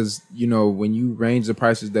 Does when you range the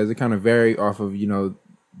prices, does it kind of vary off of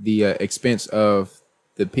the expense of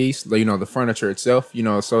the piece, the furniture itself?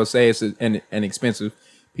 So say it's an expensive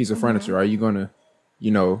piece of furniture. Are you gonna,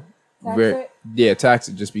 tax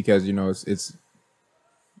it just because it's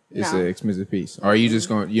No. an expensive piece? Or are you just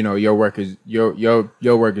going, your work is your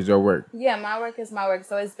work is your work? Yeah, my work is my work.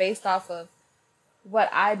 So it's based off of what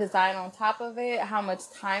I design on top of it, how much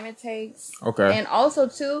time it takes. Okay. And also,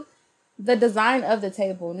 too, the design of the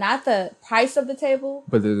table. Not the price of the table,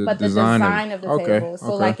 But the design design of the okay, table. So,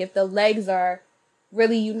 okay. like, if the legs are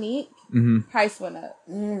really unique, price went up.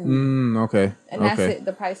 Okay. And that's Okay. it.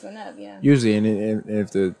 The price went up, yeah. Usually, and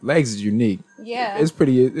if the legs is unique, Yeah. it's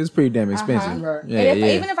pretty damn expensive. Right. Yeah, And yeah.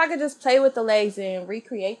 even if I could just play with the legs and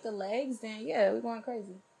recreate the legs, then, yeah, we're going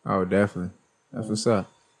crazy. Oh, definitely. That's what's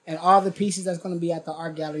up. And all the pieces that's going to be at the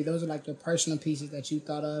art gallery, those are like your personal pieces that you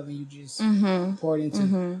thought of and you just poured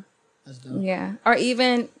into. That's dope. Yeah. Or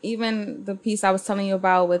even the piece I was telling you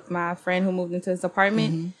about with my friend who moved into his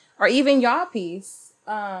apartment, or even y'all piece.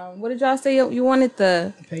 What did y'all say you wanted?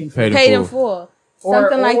 The Paid paid in full.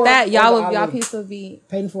 Something like that. or Y'all the y'all Ali. piece would be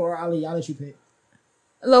for or Ali. I'll let you pick.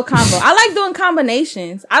 a little combo. I like doing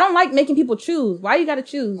combinations. I don't like making people choose. Why you gotta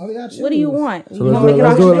choose? Oh, we gotta What do you choose. want? So You let's wanna do make it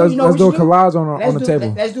let's all- do you let's know let's do a what you do? collage on the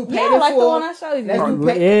table. Let's do paid Yeah, in like the full. one I showed you. Let's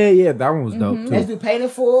do Yeah, that one was dope Let's too. do paid in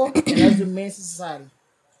full and let's do men's society.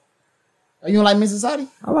 Oh, you don't like men's society?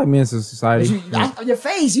 I like men's society. Your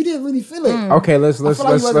face, you didn't really feel it. Okay, let's feel like you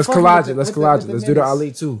wasn't fucking collage with it. the- Let's with the- collage with it. the Let's do the minutes.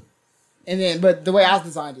 Ali too. And then, but the way I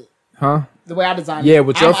designed it, Huh? the way I designed Yeah, it.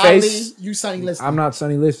 with your I'm face. Ali, you Sonny Liston. I'm not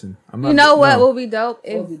Sonny Listen. I'm not. You know what no. would be dope?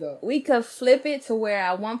 If would be dope? we could flip it to where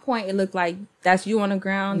at one point it looked like that's you on the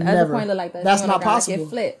ground, the Never. other point it looked like That's you on not the ground. possible. Like it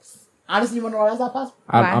flips. Honestly, you want to know why that's not possible?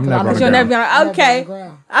 I'm Why? never on But the you'll never be ground. on. I'm never on Okay. the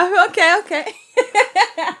ground.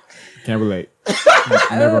 Okay. Can't relate.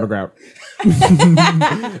 Never on the ground.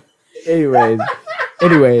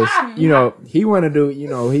 Anyways, he want to do.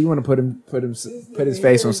 He want to put his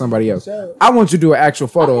face on somebody else. I want you to do an actual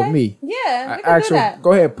photo of me. Yeah, we can do that.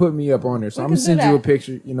 Go ahead, put me up on there. So I'm gonna can do send you a that.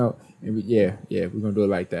 picture. And we're gonna do it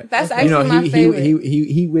like that. That's actually my he favorite.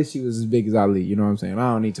 he wished he was as big as Ali. You know what I'm saying?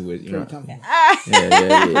 I don't need to wish. Pretty comfortable.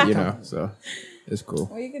 Yeah. So it's cool.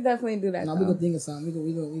 Well, you could definitely do that. No, though. we gonna think of something.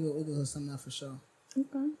 We gonna hook something out for sure.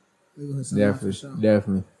 Okay. We gonna hook something out for sure.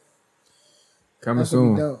 Definitely. Coming That's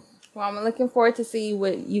gonna be soon. dope. Well, I'm looking forward to see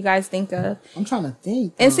what you guys think of. I'm trying to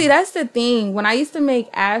think. And see, that's the thing. When I used to make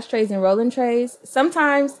ashtrays and rolling trays,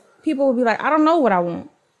 sometimes people would be like, I don't know what I want.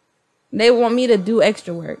 They want me to do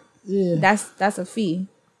extra work. Yeah. That's a fee.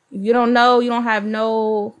 If you don't know, you don't have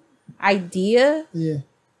no idea, Yeah.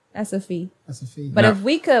 that's a fee. That's a fee. But Now- if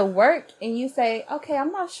we could work and you say, okay,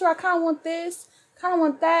 I'm not sure, I kind of want this, kind of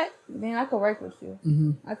want that, then I could work with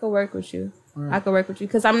you. I could work with you. Right. I could work with you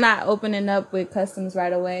because I'm not opening up with customs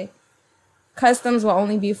right away. customs will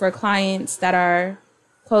only be for clients that are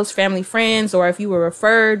close family friends, or if you were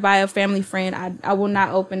referred by a family friend. I will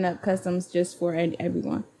not open up customs just for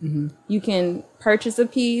everyone. You can purchase a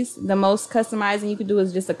piece. The most customizing you could do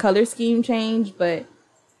is just a color scheme change, but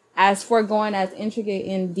as for going as intricate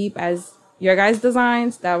and deep as your guys'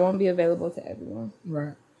 designs, that won't be available to everyone.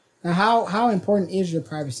 Right. Now, how important is your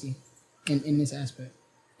privacy in this aspect?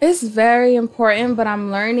 It's very important, but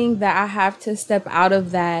I'm learning that I have to step out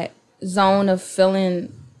of that zone of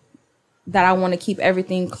feeling that I want to keep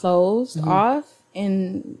everything closed off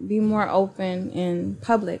and be more open in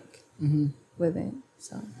public with it.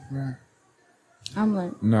 So Right. I'm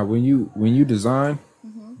learning. Now, when you design,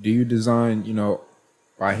 do you design,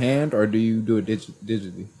 by hand, or do you do it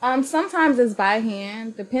digitally? Sometimes it's by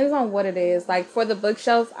hand. Depends on what it is. Like for the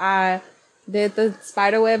bookshelf, I did the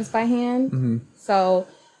spider webs by hand. So,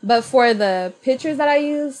 but for the pictures that I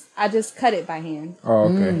use, I just cut it by hand. Oh,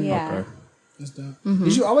 okay. Yeah. Okay. That's dope.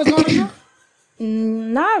 Did you always know how to draw?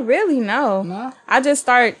 Not really, no. No? I just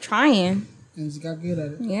started trying. And just got good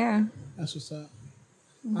at it. Yeah. That's what's up.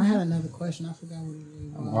 I had another question. I forgot what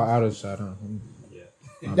it was. Out of shot,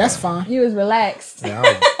 huh? That's fine. You was relaxed. Yeah,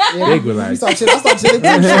 I was big You relaxed. start chilling. I start chilling.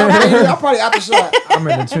 I'm probably out the shot. I'm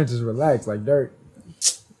in the trenches relaxed like dirt.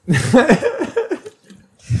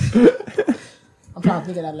 I'm trying to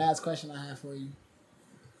think of that last question I had for you.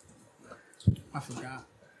 I forgot.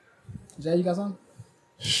 Jay, you got something?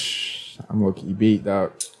 I'm low-key beat,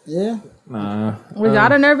 dog. Yeah. Nah. Was y'all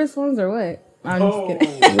the nervous ones or what? I'm just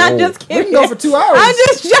kidding. I'm just We kidding. can go for 2 hours. I'm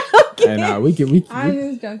just joking. And I'm we just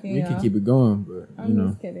joking. can y'all. keep it going, but I'm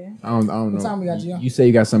just kidding. I don't know. What time we got, Gio? You say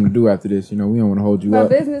you got something to do after this. We don't want to hold you But up.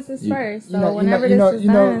 business is first. So never whenever this is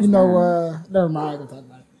done, it's done. never mind. We'll talk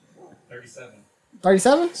about it. 37.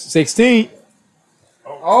 37? 16.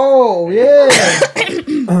 Oh, yeah.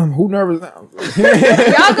 Who nervous now?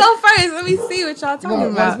 Y'all go first. Let me see what y'all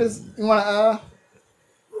talking about. You want to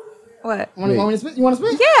What? spit? You want to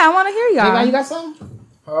spit? Yeah, I want to hear Hey, man, y'all. you got something?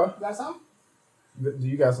 Huh? You got something? Do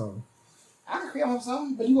you got something? I can create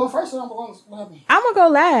something, but you go first or I'm going. What happened? I'm gonna go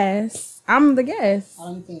last. I'm the guest. I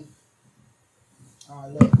don't think. All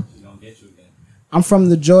right, look. You don't get you again. I'm from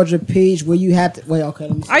the Georgia page where you have to wait. Okay,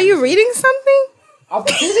 let me see. Are you reading something? Off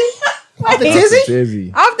the tizzy? Off the tizzy?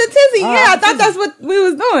 Tizzy. Off the tizzy? Ah, Yeah, I off thought that's what we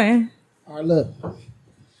was doing. All right, look.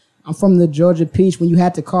 I'm from the Georgia Peach when you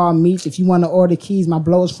had to call meets. If you want to order keys, my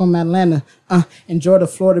blows from Atlanta. Enjoy the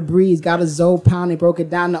Florida breeze. Got a Zoe pound and broke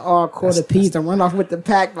it down to all quarter piece. And run off with the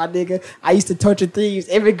pack, my nigga. I used to torture thieves,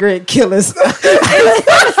 immigrant killers.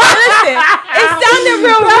 Listen, it sounded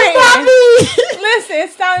real written. Listen,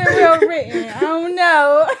 it sounded real written. I don't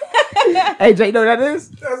know. Hey, Jay, you know who that is?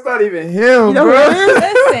 That's not even him, You know who that is?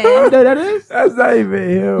 Listen. You know who that is? That's not even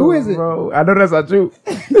him. Who is it? Bro? I know that's not you.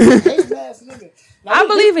 Hating-ass nigga. Now, I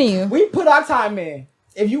believe in you. We put our time in.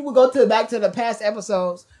 If you would go back to the past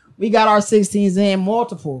episodes, we got our 16s in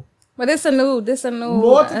multiple. But it's a new Multiple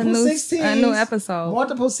 16s. a new episode.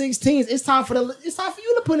 Multiple 16s. It's time for you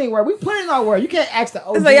to put in work. We put in our work. You can't ask the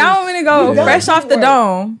OGs. So y'all want me to go Yeah. fresh off the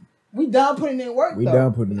dome? We done putting in work. We though.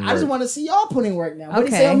 done putting in I just work. want to see y'all put in work now. What he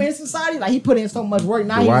Okay. say on Man Society? Like he put in so much work.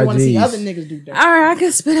 Now The he just want to see YGs. other niggas do that. All right, I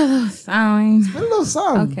can spit a little song. Put a little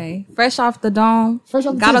something. Okay, fresh off the dome. Fresh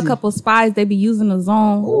off the Got a tizzy. couple spies. They be using a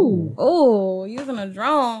zone. Ooh. Ooh, using a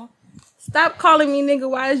drone. Stop calling me nigga.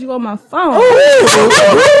 Why is you on my phone?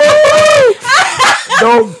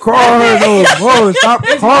 Don't call her those words. Stop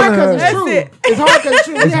calling her. It's true. it. It's hard because it's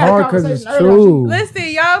true. We It's had a hard because it's conversation earlier. true. Listen,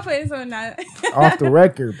 y'all putting something that Off the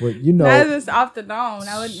record, but that's just off the dome.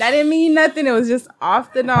 That didn't mean nothing. It was just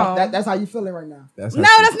off the dome. That's how you feeling right now. that's No,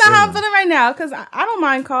 that's not how I'm feeling right now. Cause I don't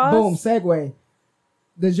mind calls. Boom. Segue.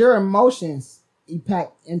 Does your emotions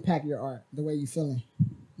impact your art? The way you feeling?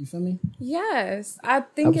 You feel me? Yes, I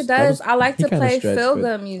think That it does. was- I like he to kinda play stretched, feel but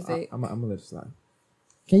good music. I'm gonna let it slide.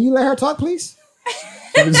 Can you let her talk, please?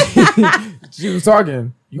 She was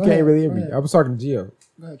talking. You Go can't ahead, really hear go me. ahead. I was talking to Gio.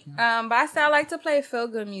 Go ahead, Kian. But I said I like to play feel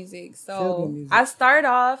good music. So Feel-good music. I start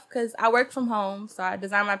off because I work from home, so I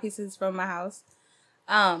design my pieces from my house.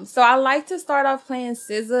 So I like to start off playing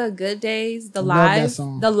SZA Good Days, the Love that live,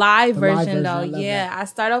 song. the live The live version version, though. I love Yeah, I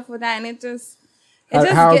start off with that, and it just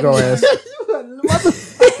How it get go, me. ass?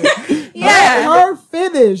 Yeah, Her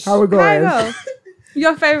finish. How it go, how ass? it go?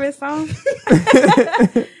 Your favorite song?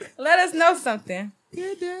 Let us know something.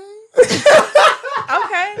 Good day.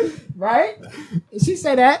 Okay. Right? She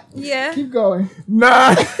say that. Yeah. Keep going.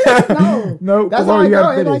 Nah. No. No, That's come how on, I you go.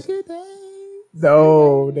 gotta It's like, finish. good day.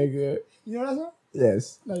 No, nigga. You know that song?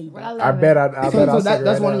 Yes. No, you don't. I love I bet it. I So bet I'll that's sing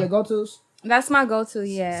it one right of your go-tos? That's my go-to,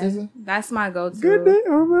 yeah. SZA? That's my go-to. Good day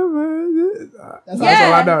on my mind. That's Yeah,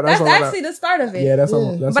 all I know. that's all I know. actually the start of it. Yeah, that's Yeah.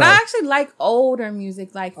 all. That's But all. I actually like older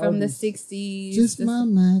music, like from the Oldies. 60s. Just my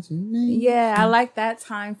imagination. Yeah, I like that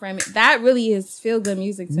time frame. That really is feel-good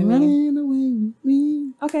music to me. Running away with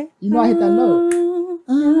me. Okay. You know I hit that note.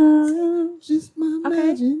 Just my Okay.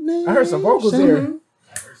 imagination. I heard some vocals here. Mhm.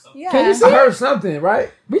 Yeah. Can you see? I heard something, right?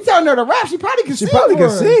 We telling her to rap. She probably can She sing. probably for can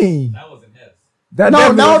us. sing. That wasn't Hess. That No.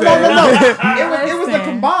 definitely It was the Listen.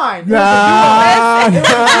 combined. Nah. It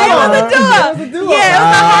was a duo. It was a duo.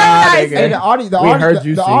 Yeah, it was a harmonizer. Hey, the audio, We heard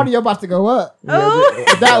you the sing. audio about to go up. Oh.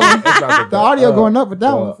 That one. The audio going up with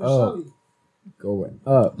that one for sure. Going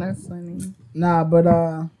up. That's funny. Nah, but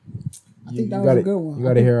I You think that was gotta, a good one. You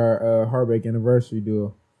got to hear our Heartbreak Anniversary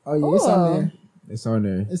duo. Oh yeah, it's on there. It's on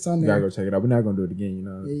there. It's on You there. gotta go check it out. We're not gonna do it again, you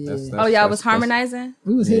know. Yeah, yeah. Oh, y'all was harmonizing?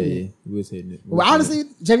 We was Yeah, hitting yeah, it. we was hitting it. We Well, was hitting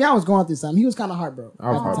honestly, Jaivion was going through something. He was kind of heartbroken. it. I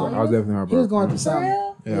was At the heartbroken. time. I was definitely heartbroken. He was going through For something.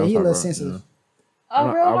 real? Yeah, he a was little heartbroken, sensitive. Oh,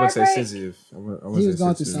 real I would say heartbreak? sensitive. I would He say was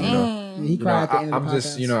going through sensitive, something. you know. Mm. Yeah, he You know, cried at the end of I'm the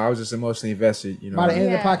just, podcast. I was just emotionally invested, you know. By the end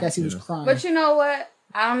of Yeah. the podcast, he was You know. crying. But you know what?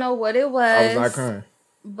 I don't know what it was. I was not crying.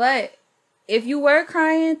 But if you were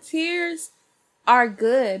crying, tears are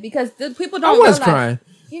good because the people don't I was realize. crying.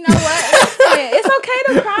 You know what? Listen, it's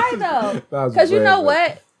okay to cry though. That was Because you great, know but-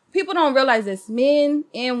 what? People don't realize this. Men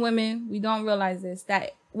and women, we don't realize this.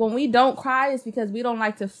 That when we don't cry, it's because we don't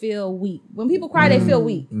like to feel weak. When people cry, they feel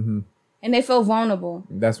weak. Mm-hmm. And they feel vulnerable.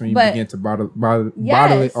 That's when you But- begin to bottle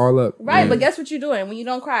Yes. it all up. Right, Yeah. but guess what you're doing? When you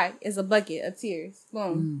don't cry, it's a bucket of tears.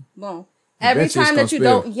 Boom, boom. Every Eventually it's time that gonna you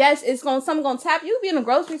spill. don't, yes, it's going something gonna tap you. Be in a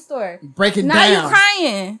grocery store. break it Now down. you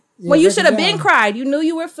crying. Yeah, When you break it should have been down. cried. You knew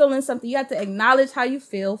you were feeling something. You have to acknowledge how you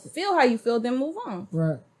feel how you feel, then move on.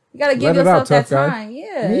 Right. You gotta give Let it out, yourself that tough guy. time.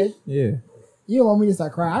 Yeah. Me? Yeah. You don't want me to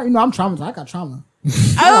start crying. You know, I'm traumatized. I got trauma.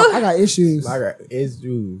 Oh, I got issues. I got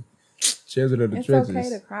issues. Children of the it's trenches. okay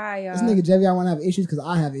to cry, y'all. This nigga Jaivion want to have issues because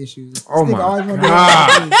I have issues. Oh This nigga my always wanna be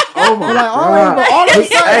God. like, Oh my We're like, God. but all of a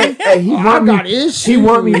sudden, Hey, he I want got me. issues. He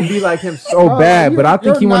want me to be like him so Bro, bad, you- but I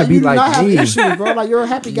think he you're want not- to be you do not like have me. issues, bro. Like you're a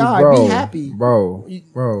happy guy. Bro, Be happy. bro.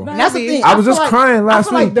 And that's the thing. I was feel just crying last I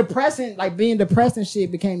feel like week. depressing, like being depressed and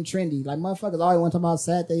shit became trendy. Like motherfuckers always want to talk about how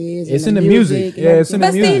sad they is. It's and in the music. and Yeah, it's in the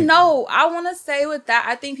everything. But see, music. no, I want to say with that,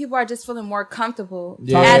 I think people are just feeling more comfortable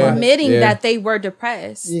Yeah. admitting Yeah. that they were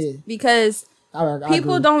depressed. Yeah. Because I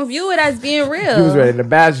people agree. don't view it as being real. He was ready to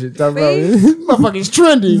bash it. Talk about See? it. Motherfuckers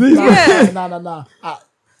trendy. Yeah. Nah.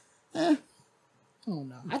 I don't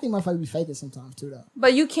know. I think motherfuckers be faking sometimes too, though.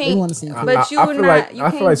 But you They can't. want to seem cool. But you I would feel not. like you I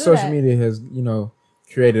can't feel like do social that. media has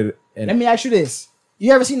created Let an me ask you this: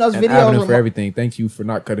 you ever seen those videos? avenue where for everything. Thank you for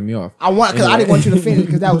not cutting me off. I want because I didn't want you to finish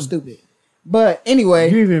because that was stupid. But anyway,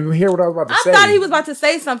 You even hear what I was about to I say? thought he was about to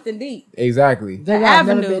say something deep. Exactly. Javion's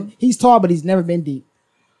avenue. never been. He's tall, but he's never been deep.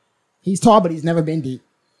 He's tall, but he's never been deep.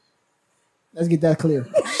 Let's get that clear.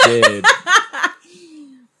 Shit.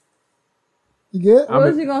 You good? I'm What a-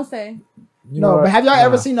 was you gonna say? You know No, what? but have y'all Nah.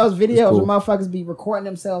 ever seen those videos cool. where motherfuckers be recording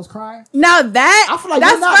themselves crying? Now that I feel like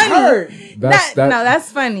that's you're not funny. hurt. That's that. No,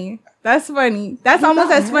 that's funny. That's funny. That's You're almost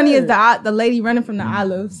not as funny as hurt. the lady running from the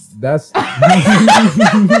olives. That's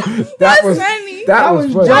That's was funny. that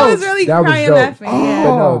was funny. I was really That was crying dope. laughing. Yeah.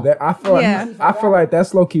 But no, that, I feel like, Yeah. I feel like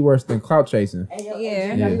that's low key worse than clout chasing. Hey, yo,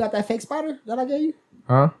 Yeah. hey, you got that fake spider that I gave you?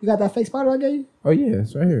 Huh? You got that fake spider I gave you? Oh yeah,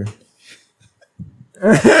 it's right here.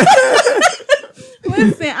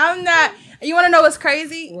 Listen, I'm not. You want to know what's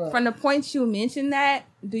crazy? What? From the point you mentioned that,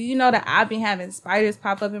 do you know that I've been having spiders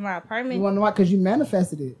pop up in my You apartment? want to know why? Because you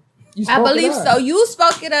manifested it. You I spoke it believe up. so. You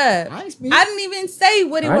spoke it up. I ain't speak. I didn't even say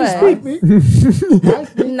what it I was. ain't I ain't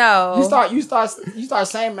speak. No. You start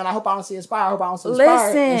saying, man, I hope I don't see a spider. I hope I don't see a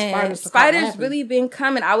spider. And Listen, start spiders laughing. really been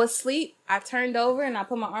coming. I was asleep. I turned over and I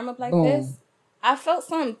put my arm up like Boom. this. I felt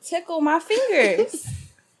something tickle my fingers.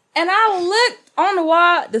 And I looked on the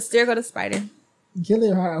wall. The stair go to spider. You kill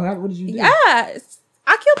it. What did you do? Yeah,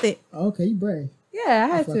 I killed it. Okay, you brave. Yeah,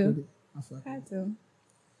 I had fuck to. with it. I fuck with I it. had to.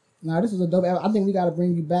 Nah, this was a dope. I think we got to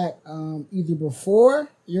bring you back either before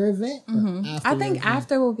your event or after. I think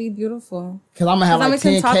after will be beautiful. Because I'm gonna have like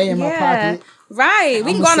 10K in my pocket. Right.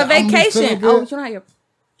 We I'ma can go on a say- I'ma be vacation. feeling Oh, good. you don't have your.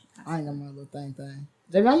 I ain't got my little thing.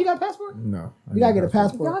 Jaivion, you got a passport? No, We gotta get a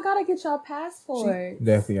passport. Y'all gotta get y'all passport.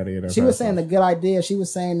 Definitely gotta get. She was saying a good idea. She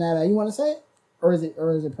was saying that you want to say it, or is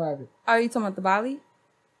it private? Are you talking about the Bali?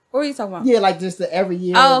 What are you talking about? Yeah, like just the every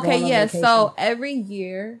year. Oh, okay, going on yeah. vacation. So every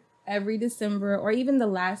year, every December, or even the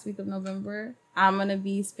last week of November, I'm gonna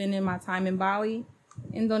be spending my time in Bali,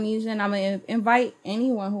 Indonesia, and I'm gonna invite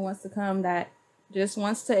anyone who wants to come that just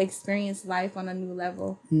wants to experience life on a new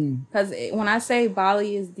level. Because when I say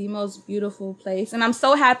Bali is the most beautiful place, and I'm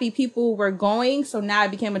so happy people were going, so now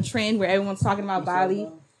it became a trend where everyone's talking about Bali.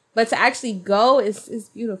 But to actually go is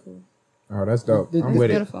beautiful. Oh, that's dope. I'm with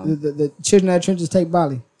beautiful. The children of the trenches take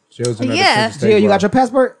Bali. Children of the Yeah. trenches take Jill, you got Bali. your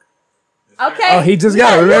passport? Okay. Oh, he just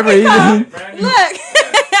got it. Remember, Look.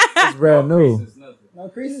 it's brand new. No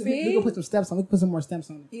creases. See? We can put some steps on. We can put some more steps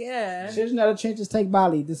on it. Yeah. Children of the trenches take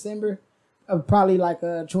Bali. December of probably like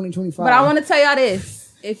 2025. But I want to tell y'all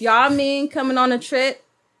this. If y'all men coming on a trip,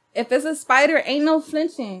 if it's a spider, ain't no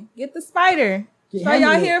flinching. Get the spider. Get So y'all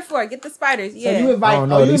handed it. here for it. Get the spiders. So Yeah. you invite, Oh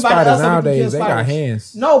no, you these invite us spiders so we can kill nowadays they got spiders.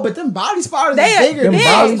 hands. No, but them Bali spiders They are are bigger Them than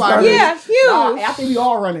Bali Bali spiders. Yeah, huge. Nah, I think we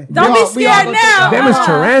all running. Don't be scared now. Them is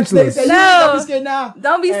tarantulas. Say, don't be scared now.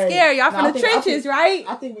 Don't be Hey, scared. Y'all nah, from I the think- trenches, right?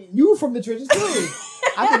 I think you from the trenches too.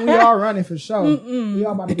 I think we all running for sure. We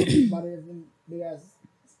all about to get about them big ass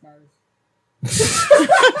spiders.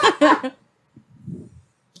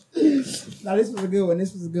 Now this was a good one.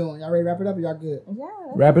 This was a good one. Y'all ready to wrap it up? Or y'all good? Yeah.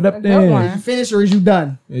 Wrap it up Good then. one. You finished or is you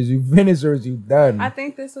done? Is you finished or is you done? I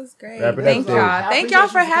think this was great. Wrap it up Thank then. y'all. I Thank appreciate y'all you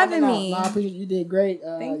for having coming out. me. No, I appreciate you did great.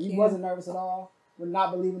 Thank You you. wasn't nervous at all. We're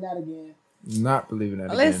not believing that again. Not believing that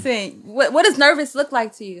again. Listen, what does nervous look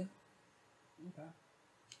like to you? Okay.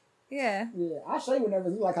 Yeah. Yeah, I'll show you what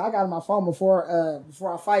nervous look like. I got on my phone before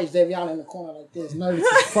I fight Jaivion in the corner like this, nervous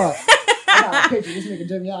as fuck. I got a picture. This nigga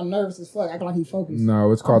Jaivion nervous as fuck, acting like he focused.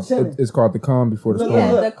 No, it's called chilling. it's called the calm before the Look, storm.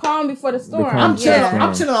 Yeah, look. the calm before the storm. calm I'm before chilling. the storm.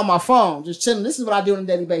 I'm chilling on my phone, just chilling. This is what I do on a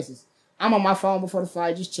daily basis. I'm on my phone before the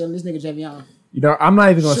fight, just chilling. This nigga Jaivion. You know, I'm not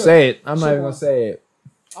even gonna Sure. say it. I'm not Sure. even gonna say it.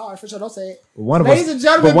 All right, for sure, don't say it. But one of Ladies us, and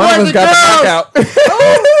gentlemen, but one of boys us and got girls. the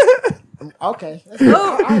knockout. Okay. Let's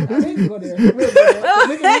go. I didn't go there. We'll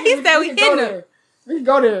go there. He said we can hitting go him. there. We can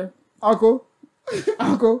go there, Uncle.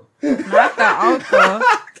 Uncle. Not the uncle.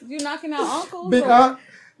 You knocking out uncles? Big or-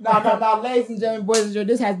 Nah, ladies and gentlemen, boys and girls,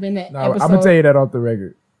 this has been the No, I'm episode gonna tell you that off the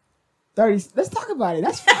record, 30. Let's talk about it.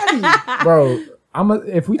 That's funny. bro.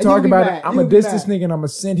 If we You talk be about mad. it, I'm You gonna be diss mad. this nigga and I'm gonna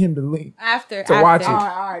send him the link After. To watch all it.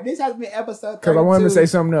 right. This has been episode 32 because I want him to say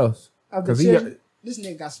something else. of the 'Cause he Children. This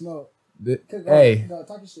nigga got smoked. Hey, Go,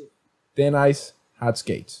 talk your shit. thin ice, hot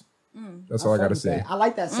skates. That's all I fuck gotta with say. that. I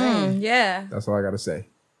like that saying. Yeah. That's all I gotta say.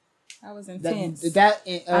 That was That, intense. did that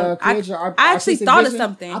I create your I actually artistic thought of vision?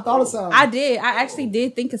 something. I thought of something. I did. I actually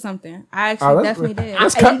did think of something. I Oh, actually definitely did.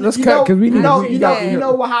 Let's Hey, cut. Let's you cut know- because we need. You know, we you got-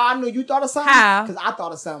 know how I knew you thought of something? How? Because I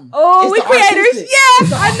thought of something. Oh, It's we the creators. artistic. Yes, It's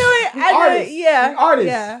the- I knew it. we I knew artists. it. Yeah. We artists.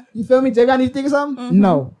 Yeah. You feel me? JV, I need to think of something?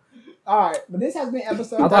 No. All right. But this has been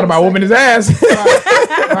episode I thought about 32. whooping his ass.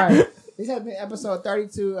 All right. This has been episode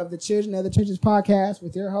 32 of the Children of the Trenches podcast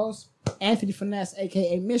with your host, Anthony Finhess,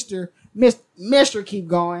 a.k.a. Mr. Keep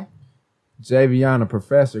Going. Jaivion,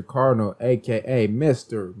 Professor Cardinal, aka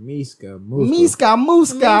Mr. Miska Muska.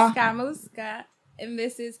 Muska. Muska. And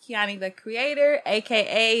this is KianiTheCreator,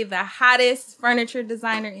 aka the hottest furniture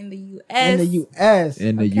designer in the U.S. In the U.S.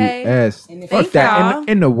 In the Okay. U.S. And if- Fuck Thank that. y'all.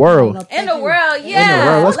 In the world. In the world, yeah.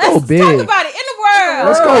 world. Let's go big. talk about it. In the world.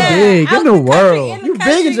 Let's go Yeah. big. Out In the country, world. in the You big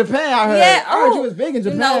in country. Japan, I heard. Yeah. I heard you Oh, was big in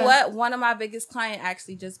Japan. You know what? One of my biggest clients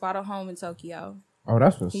actually just bought a home in Tokyo. Oh,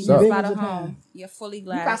 that's what's He up. just big bought in a Japan. home. Yeah, fully You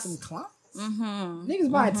glass. got some clients? Mm-hmm. Niggas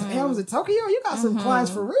buying homes in Tokyo? You got some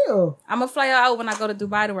clients for real. I'm gonna fly out when I go to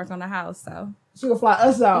Dubai to work on the house. So She gonna fly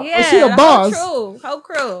us out. yeah, Oh, she a the boss. whole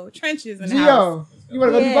crew, trenches in the house. Gio, you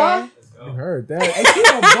wanna go to Yeah. Dubai? You heard that. Hey, she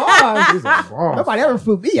a boss. He's a boss. Nobody ever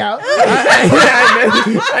flew me out.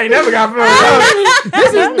 I ain't never got fooled.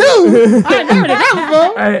 This is new. I ain't never did that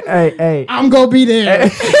before. Hey. I'm gonna be there.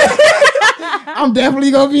 I'm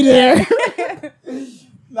definitely gonna be there.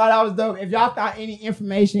 No, that was dope. If y'all thought any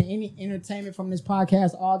information, any entertainment from this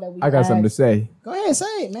podcast, all that we I got something to asked, say. go ahead, say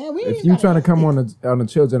it, man. We If ain't you gotta- trying to come on the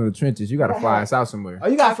Children of the Trenches, you gotta fly us out somewhere. Oh,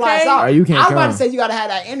 you gotta fly us Okay. out. Oh, you can't I was about come. to say you gotta have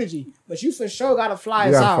that energy, but you for sure gotta fly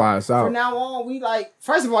You us gotta out. fly us out. From now on, we like.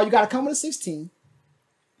 First of all, you gotta come with a 16.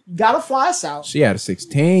 You gotta fly us out. She had a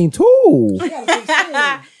 16 too. She got a 16,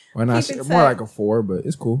 Well, not Keep it more tight. like a 4, but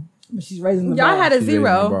it's cool. but she's raising the Y'all bar. had a She's raising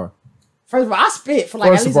the 0. bar. First of all, I spit for like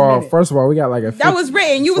First at least of a all, minute. we got like a. That was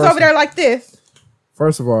written. You was First over there like this.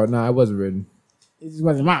 First of all, nah, it wasn't written. It just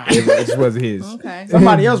wasn't mine. It just wasn't his. Okay.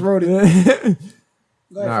 Somebody else wrote it. Go ahead,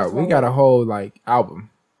 Nah, first we of got all. a whole like album.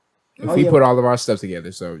 If Oh, we yeah. put all of our stuff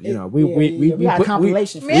together, so you know, we got a put,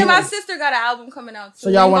 compilation. Me and my sister got an album coming out too. So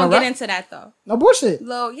y'all we wanna gonna get rap? into that though. No bullshit.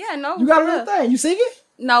 Little, yeah, no. You got a for little real. thing. You singing?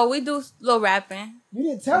 No, we do little rapping. You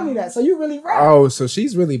didn't tell me that. So you really rap? Oh, so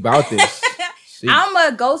she's really about this. She- I'm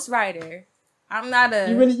a ghostwriter. I'm not a.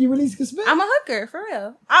 You really can spit? I'm a hooker for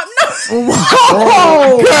real. I'm no.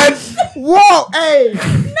 Whoa! Whoa! Hey!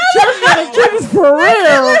 Children of the Trenches for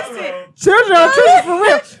real. Listen. Children are treated for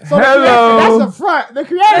real. So Hello. that's the front. The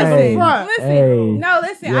creator's the front. Listen. Hey. No,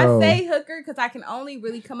 listen. Yo. I say hooker because I can only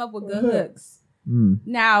really come up with good hooks. Mm.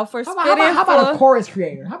 Now for How spitting about a chorus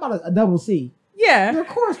creator? How about a double C? yeah. You're a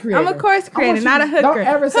chorus creator. I'm a chorus creator, you- not a hooker. Don't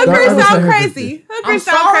ever say Hookers Don't ever sound say crazy. I'm Hookers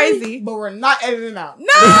sound sorry, crazy. but we're not editing out. No.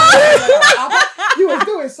 You was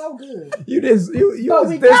doing so good. You just you No, was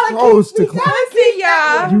we this gotta close keep- to we gotta Listen,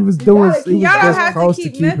 y'all. you was We doing gotta you keep- was Y'all don't this have close to to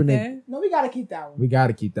keep keeping it. nothing. No, we gotta keep that one. We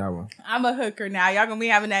gotta keep that one. I'm a hooker now. Y'all gonna be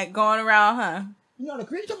having that going around, huh? You know the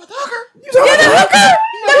creator about the hooker. Yeah, the hooker.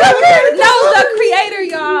 The hooker. No, the creator,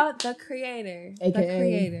 y'all. The creator. AKA. The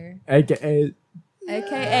creator. AKA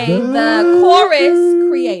AKA the chorus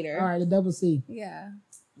creator. All right, the double C. Yeah.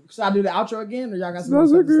 Should I do the outro again, or y'all got some more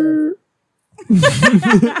stuff to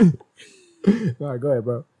All right, go ahead,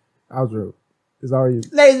 bro. Outro. It's all you. say?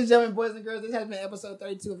 Ladies and gentlemen, boys and girls, this has been episode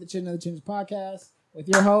 32 of the Children of the Children's podcast with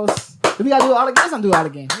your hosts. Do we gotta do it all again? Let's not do it all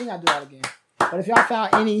again. We ain't gotta do it all again. But if y'all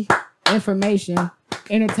found any information,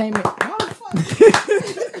 entertainment,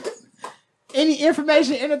 any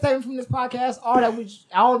information, entertainment from this podcast, all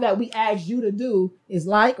that we asked you to do is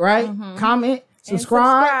like, right? Comment,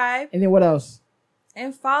 subscribe, and then what else?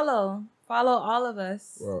 And follow all of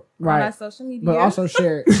us Well, on our Right. social media. But also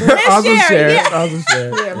share it. also share, share. yeah. Also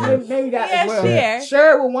share. Yeah, maybe that Yeah, as well. share.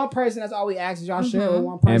 Share it with one person. That's all we ask is y'all share it with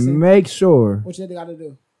one person. And make sure What you got to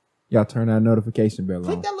do? y'all turn that notification bell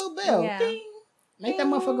Click on. that little bell. Yeah. Ding. Make that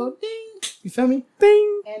motherfucker go ding. You feel me?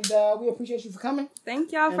 Ding. And we appreciate you for coming,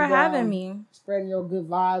 Thank y'all for And, having me. spreading your good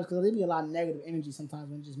vibes, because there be a lot of negative energy sometimes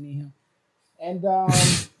when it's just me and him. And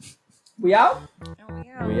we out?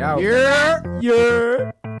 And We out. Yeah.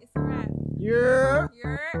 Yeah. It's a wrap. Yeah.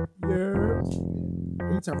 You're Yeah.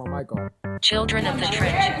 You turn my mic on. Children of the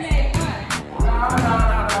trenches.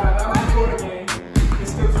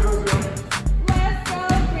 Let's go,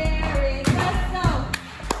 Derek. Let's go.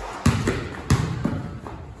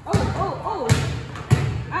 Oh.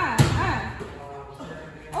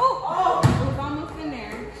 Oh, it was almost in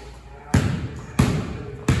there.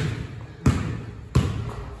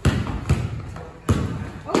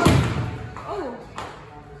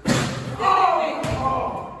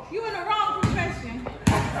 Oh. You in the wrong profession.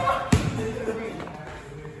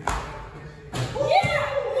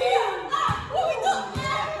 What we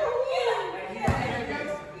do?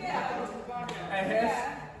 Hey,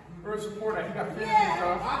 Hess, first reporter, he got 50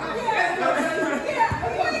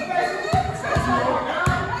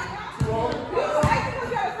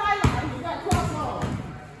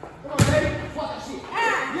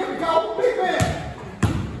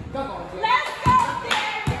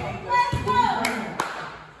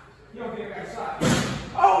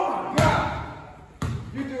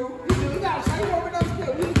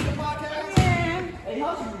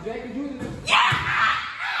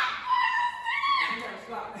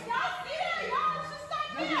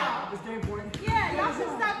 Yeah, y'all should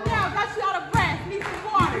stop now. Got you out of breath. Need some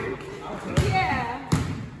water. Yeah.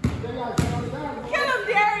 Kill him,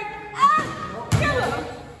 Derek. Kill him.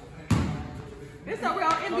 This is a real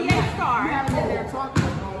NBA star.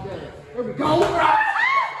 There we go.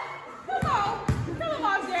 Come on. Kill him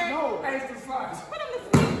off, Derek. Put him to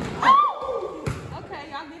sleep. Oh! Okay,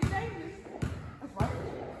 y'all get dangerous.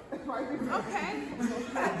 Okay.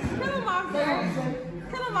 Kill him off, Derek.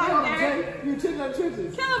 Kill him off, Derek. You children of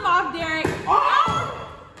trenches. Kill him off, Derek. Oh!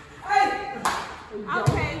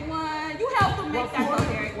 Okay, one. You helped him make that go,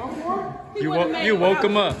 Derek. He would've made You it woke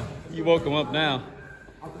without him up. You woke him up now.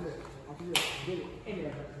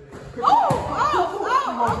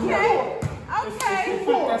 Okay. Okay.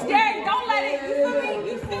 Derek, don't let it. You feel me?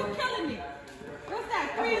 You still killing it. What's that?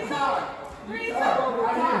 3 and 2. 3 and 2.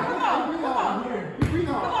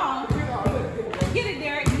 Come on. Get it,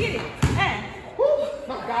 Derek. Get it.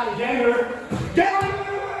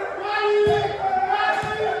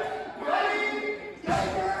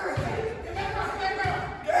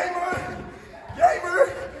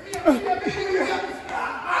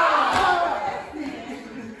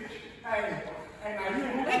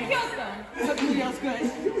 They killed them.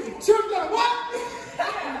 Children of what?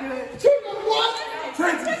 Children of what?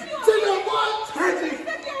 Trenches. Children of what? Trenches.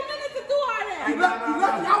 Took you a minute to do all that. You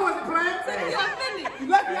lucky I wasn't playing. Took you a minute. You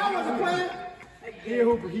lucky I wasn't playing. Yeah,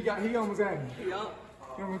 Hooper, he almost had me. Yup.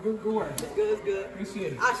 Good work. Good. Good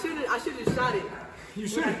shit. I should have shot it. You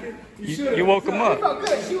should. You woke him It up. felt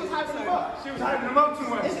good. She was hyping him up. She was hyping him up too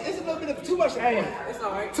much. It's a little bit of too much support. It's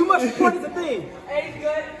alright. Too much support is a thing. Hey,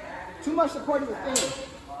 good. Too much support is a thing.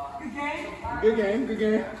 Good game.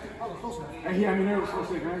 Hey, he had me nervous for a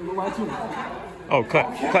second. I ain't gonna lie to you. Oh,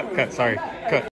 cut. Sorry. Cut.